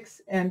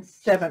 6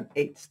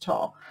 7/8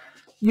 tall.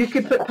 You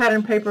could put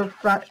pattern paper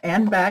front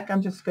and back.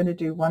 I'm just going to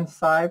do one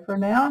side for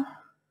now.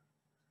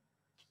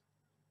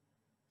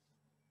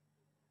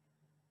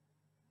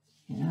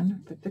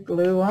 And put the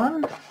glue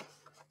on.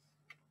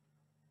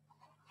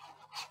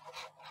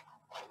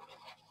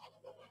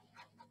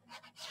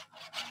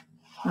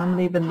 I'm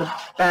leaving the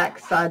back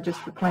side just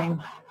for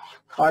plain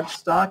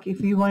cardstock.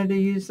 If you wanted to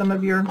use some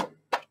of your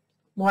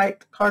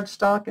white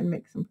cardstock and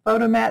make some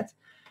photo mats,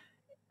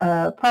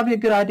 probably a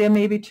good idea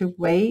maybe to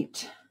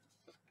wait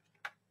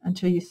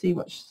until you see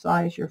what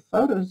size your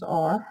photos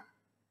are.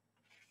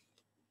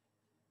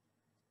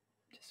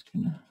 Just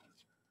gonna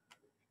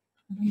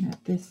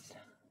mat this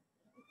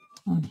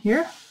on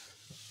here.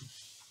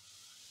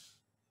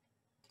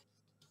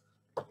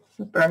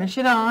 So burnish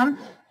it on.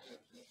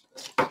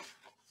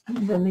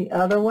 And then the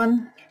other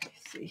one,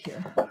 let's see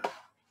here.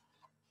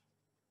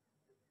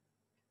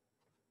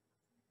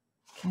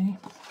 Okay.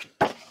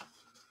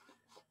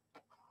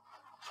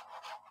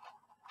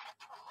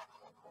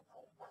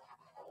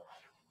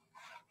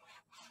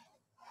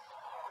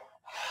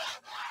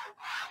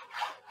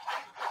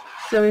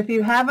 So if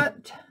you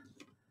haven't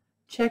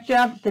checked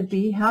out the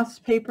Bee House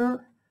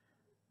paper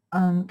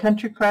on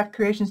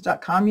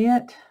countrycraftcreations.com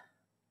yet,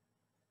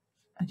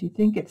 do you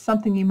think it's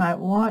something you might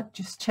want?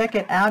 Just check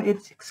it out.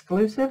 It's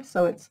exclusive,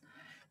 so it's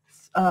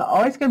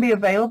always going to be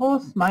available,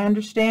 it's my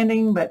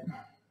understanding, but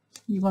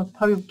you will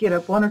probably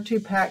get 1 or 2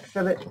 packs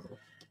of it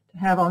to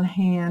have on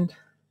hand,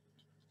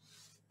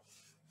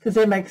 because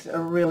it makes a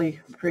really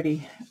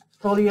pretty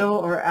folio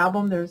or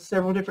album. There's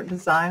several different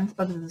designs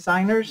by the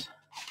designers.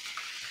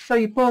 So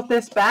you pull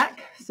this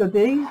back, so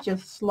these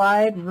just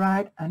slide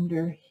right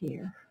under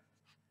here.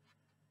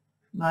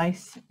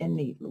 Nice and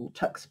neat little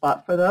tuck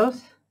spot for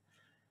those.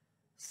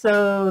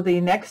 So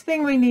the next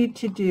thing we need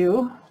to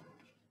do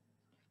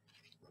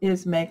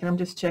is make, and I'm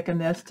just checking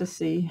this to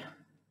see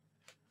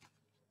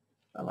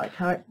if I like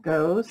how it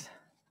goes.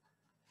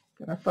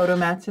 Got our photo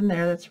mats in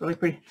there. That's really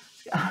pretty.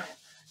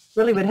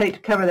 Really would hate to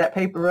cover that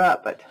paper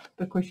up, but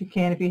of course you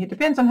can if you. It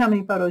depends on how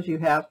many photos you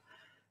have.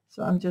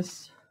 So I'm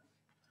just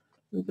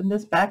looping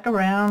this back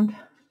around.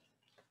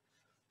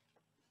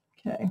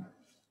 Okay.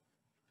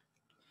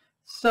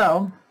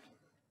 So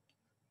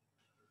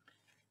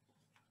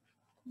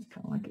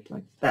kind of like it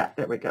like that.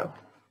 There we go.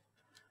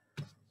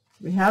 So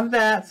we have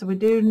that. So we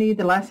do need,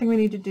 the last thing we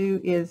need to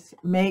do is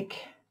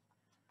make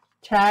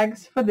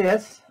tags for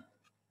this,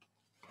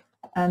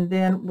 and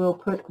then we'll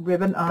put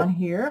ribbon on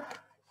here,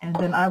 and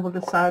then I will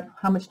decide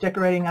how much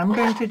decorating I'm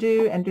going to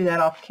do and do that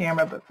off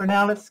camera. But for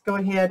now, let's go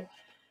ahead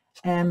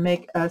and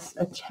make us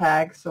a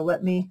tag. So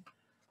let me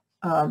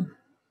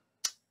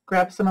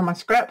grab some of my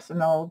scraps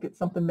and I'll get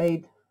something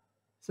made,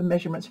 some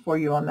measurements for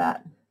you on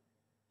that.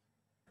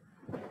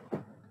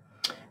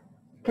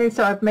 Okay,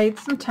 so I've made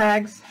some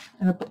tags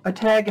and a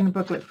tag and a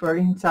booklet for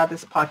inside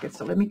this pocket.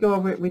 So let me go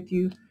over it with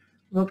you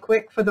real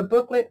quick. For the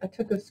booklet, I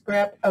took a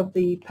scrap of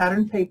the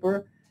pattern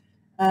paper,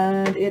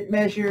 and it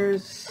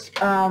measures,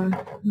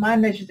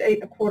 mine measures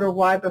 8 1/4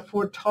 wide by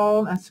 4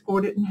 tall, and I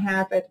scored it in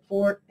half at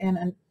 4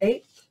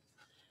 1/8.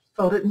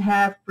 Folded it in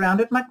half,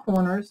 rounded my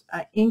corners.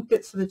 I inked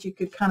it so that you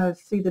could kind of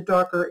see the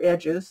darker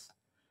edges.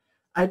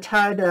 I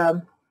tied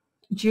a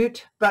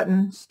jute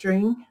button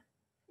string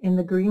in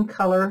the green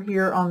color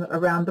here on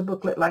around the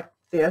booklet like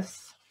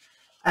this.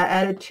 I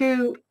added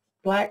 2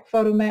 black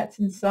photo mats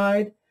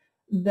inside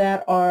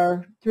that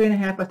are 3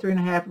 1/2 by 3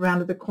 1/2,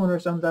 rounded the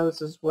corners on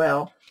those as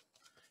well.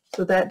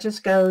 So that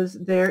just goes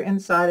there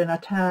inside, and I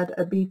tied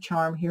a bead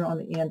charm here on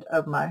the end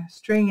of my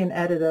string and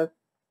added a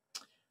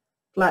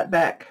flat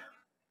back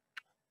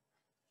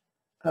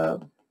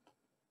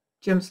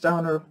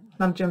gemstone, or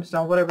not a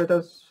gemstone, whatever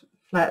those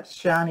flat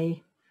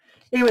shiny.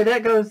 Anyway,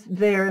 that goes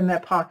there in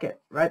that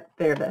pocket right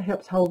there. That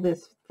helps hold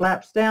this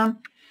flaps down.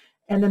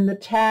 And then the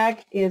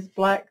tag is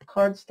black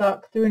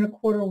cardstock, 3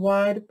 1/4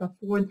 wide by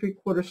 4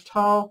 3/4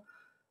 tall.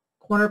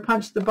 Corner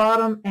punch the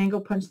bottom,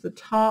 angle punch the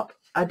top.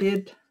 I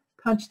did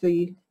punch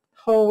the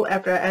hole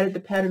after I added the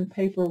pattern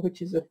paper,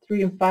 which is a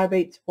 3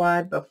 5/8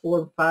 wide by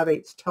 4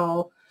 5/8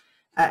 tall.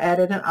 I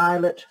added an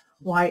eyelet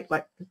white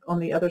like on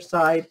the other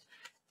side,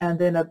 and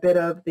then a bit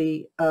of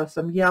the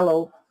some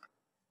yellow.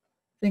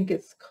 I think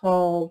it's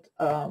called,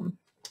 the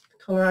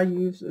color I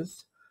use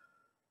is,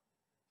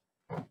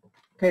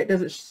 okay, it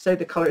doesn't say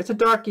the color. It's a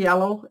dark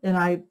yellow, and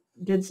I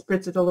did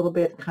spritz it a little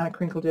bit, kind of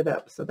crinkled it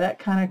up. So that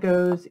kind of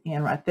goes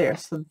in right there.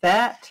 So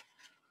that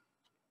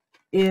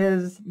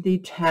is the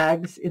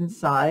tags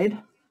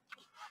inside.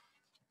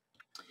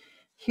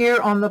 Here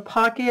on the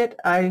pocket,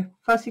 I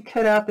fussy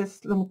cut out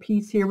this little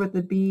piece here with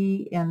the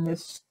bee and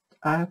this,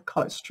 I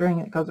call it string,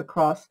 and it goes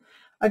across.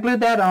 I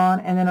glued that on,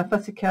 and then I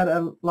fussy cut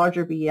a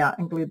larger bee out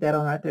and glued that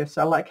on right there.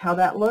 So I like how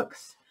that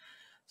looks.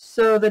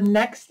 So the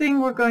next thing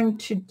we're going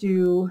to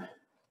do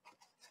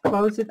is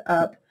close it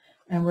up,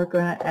 and we're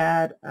going to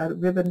add a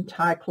ribbon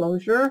tie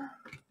closure.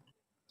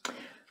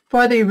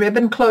 For the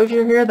ribbon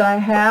closure here that I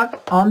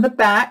have on the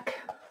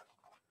back,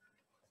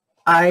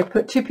 I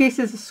put 2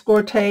 pieces of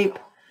score tape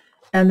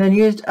and then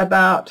used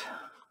about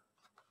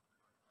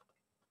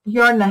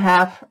 1.5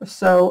 yards or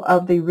so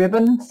of the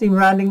ribbon, seam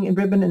rounding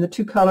ribbon in the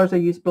 2 colors. I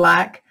used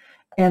black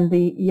and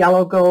the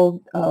yellow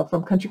gold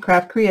from Country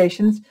Craft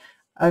Creations.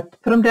 I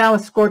put them down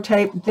with score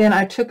tape. Then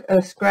I took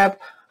a scrap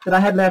that I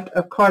had left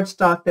of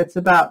cardstock that's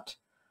about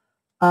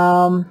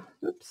 4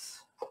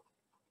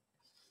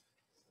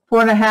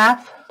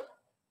 1/2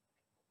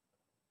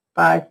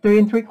 by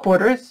 3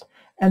 3/4,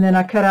 and then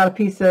I cut out a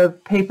piece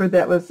of paper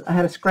that was, I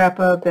had a scrap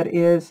of, that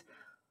is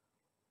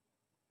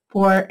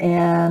 4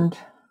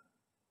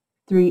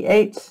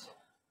 3/8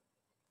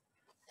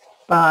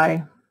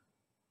 by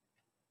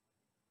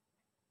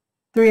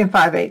 3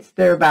 5/8,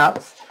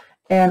 thereabouts.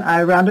 And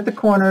I rounded the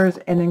corners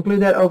and then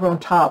glued that over on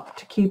top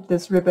to keep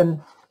this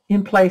ribbon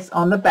in place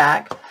on the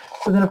back.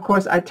 So then, of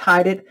course, I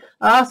tied it.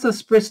 I also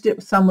spritzed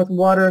it some with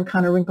water and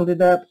kind of wrinkled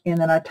it up, and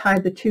then I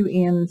tied the 2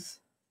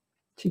 ends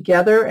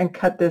together and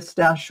cut this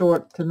down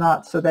short to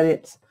knots so that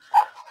it's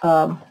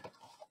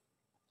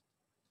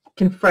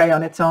can fray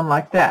on its own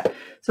like that.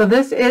 So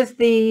this is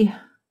the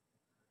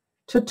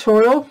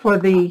tutorial for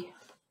the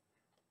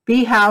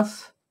bee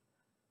house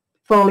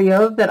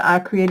folio that I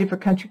created for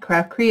Country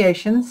Craft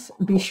Creations.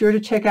 Be sure to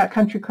check out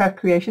Country Craft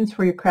Creations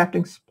for your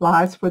crafting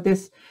supplies for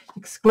this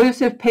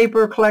exclusive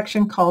paper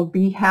collection called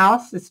Bee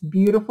House. It's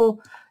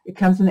beautiful. It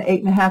comes in the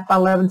 8 1/2 by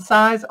 11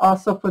 size.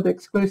 Also for the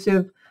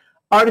exclusive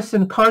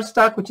artisan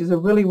cardstock, which is a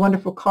really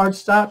wonderful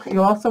cardstock.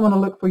 You also want to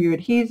look for your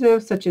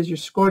adhesives, such as your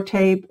score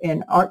tape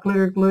and art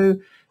glitter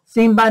glue,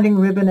 seam binding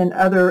ribbon, and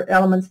other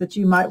elements that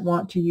you might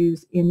want to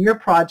use in your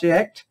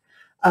project.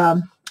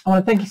 I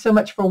want to thank you so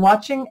much for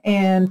watching,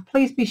 and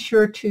please be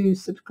sure to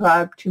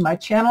subscribe to my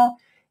channel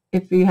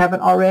if you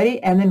haven't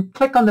already, and then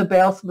click on the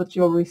bell so that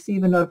you'll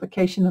receive a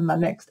notification of my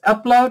next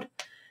upload.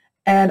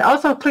 And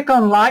also click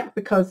on like,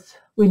 because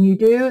when you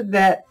do,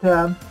 that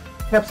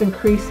helps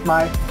increase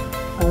my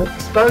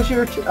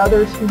exposure to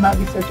others who might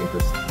be searching for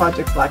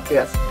projects like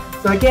this.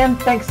 So again,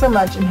 thanks so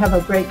much and have a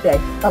great day.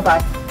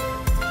 Bye-bye.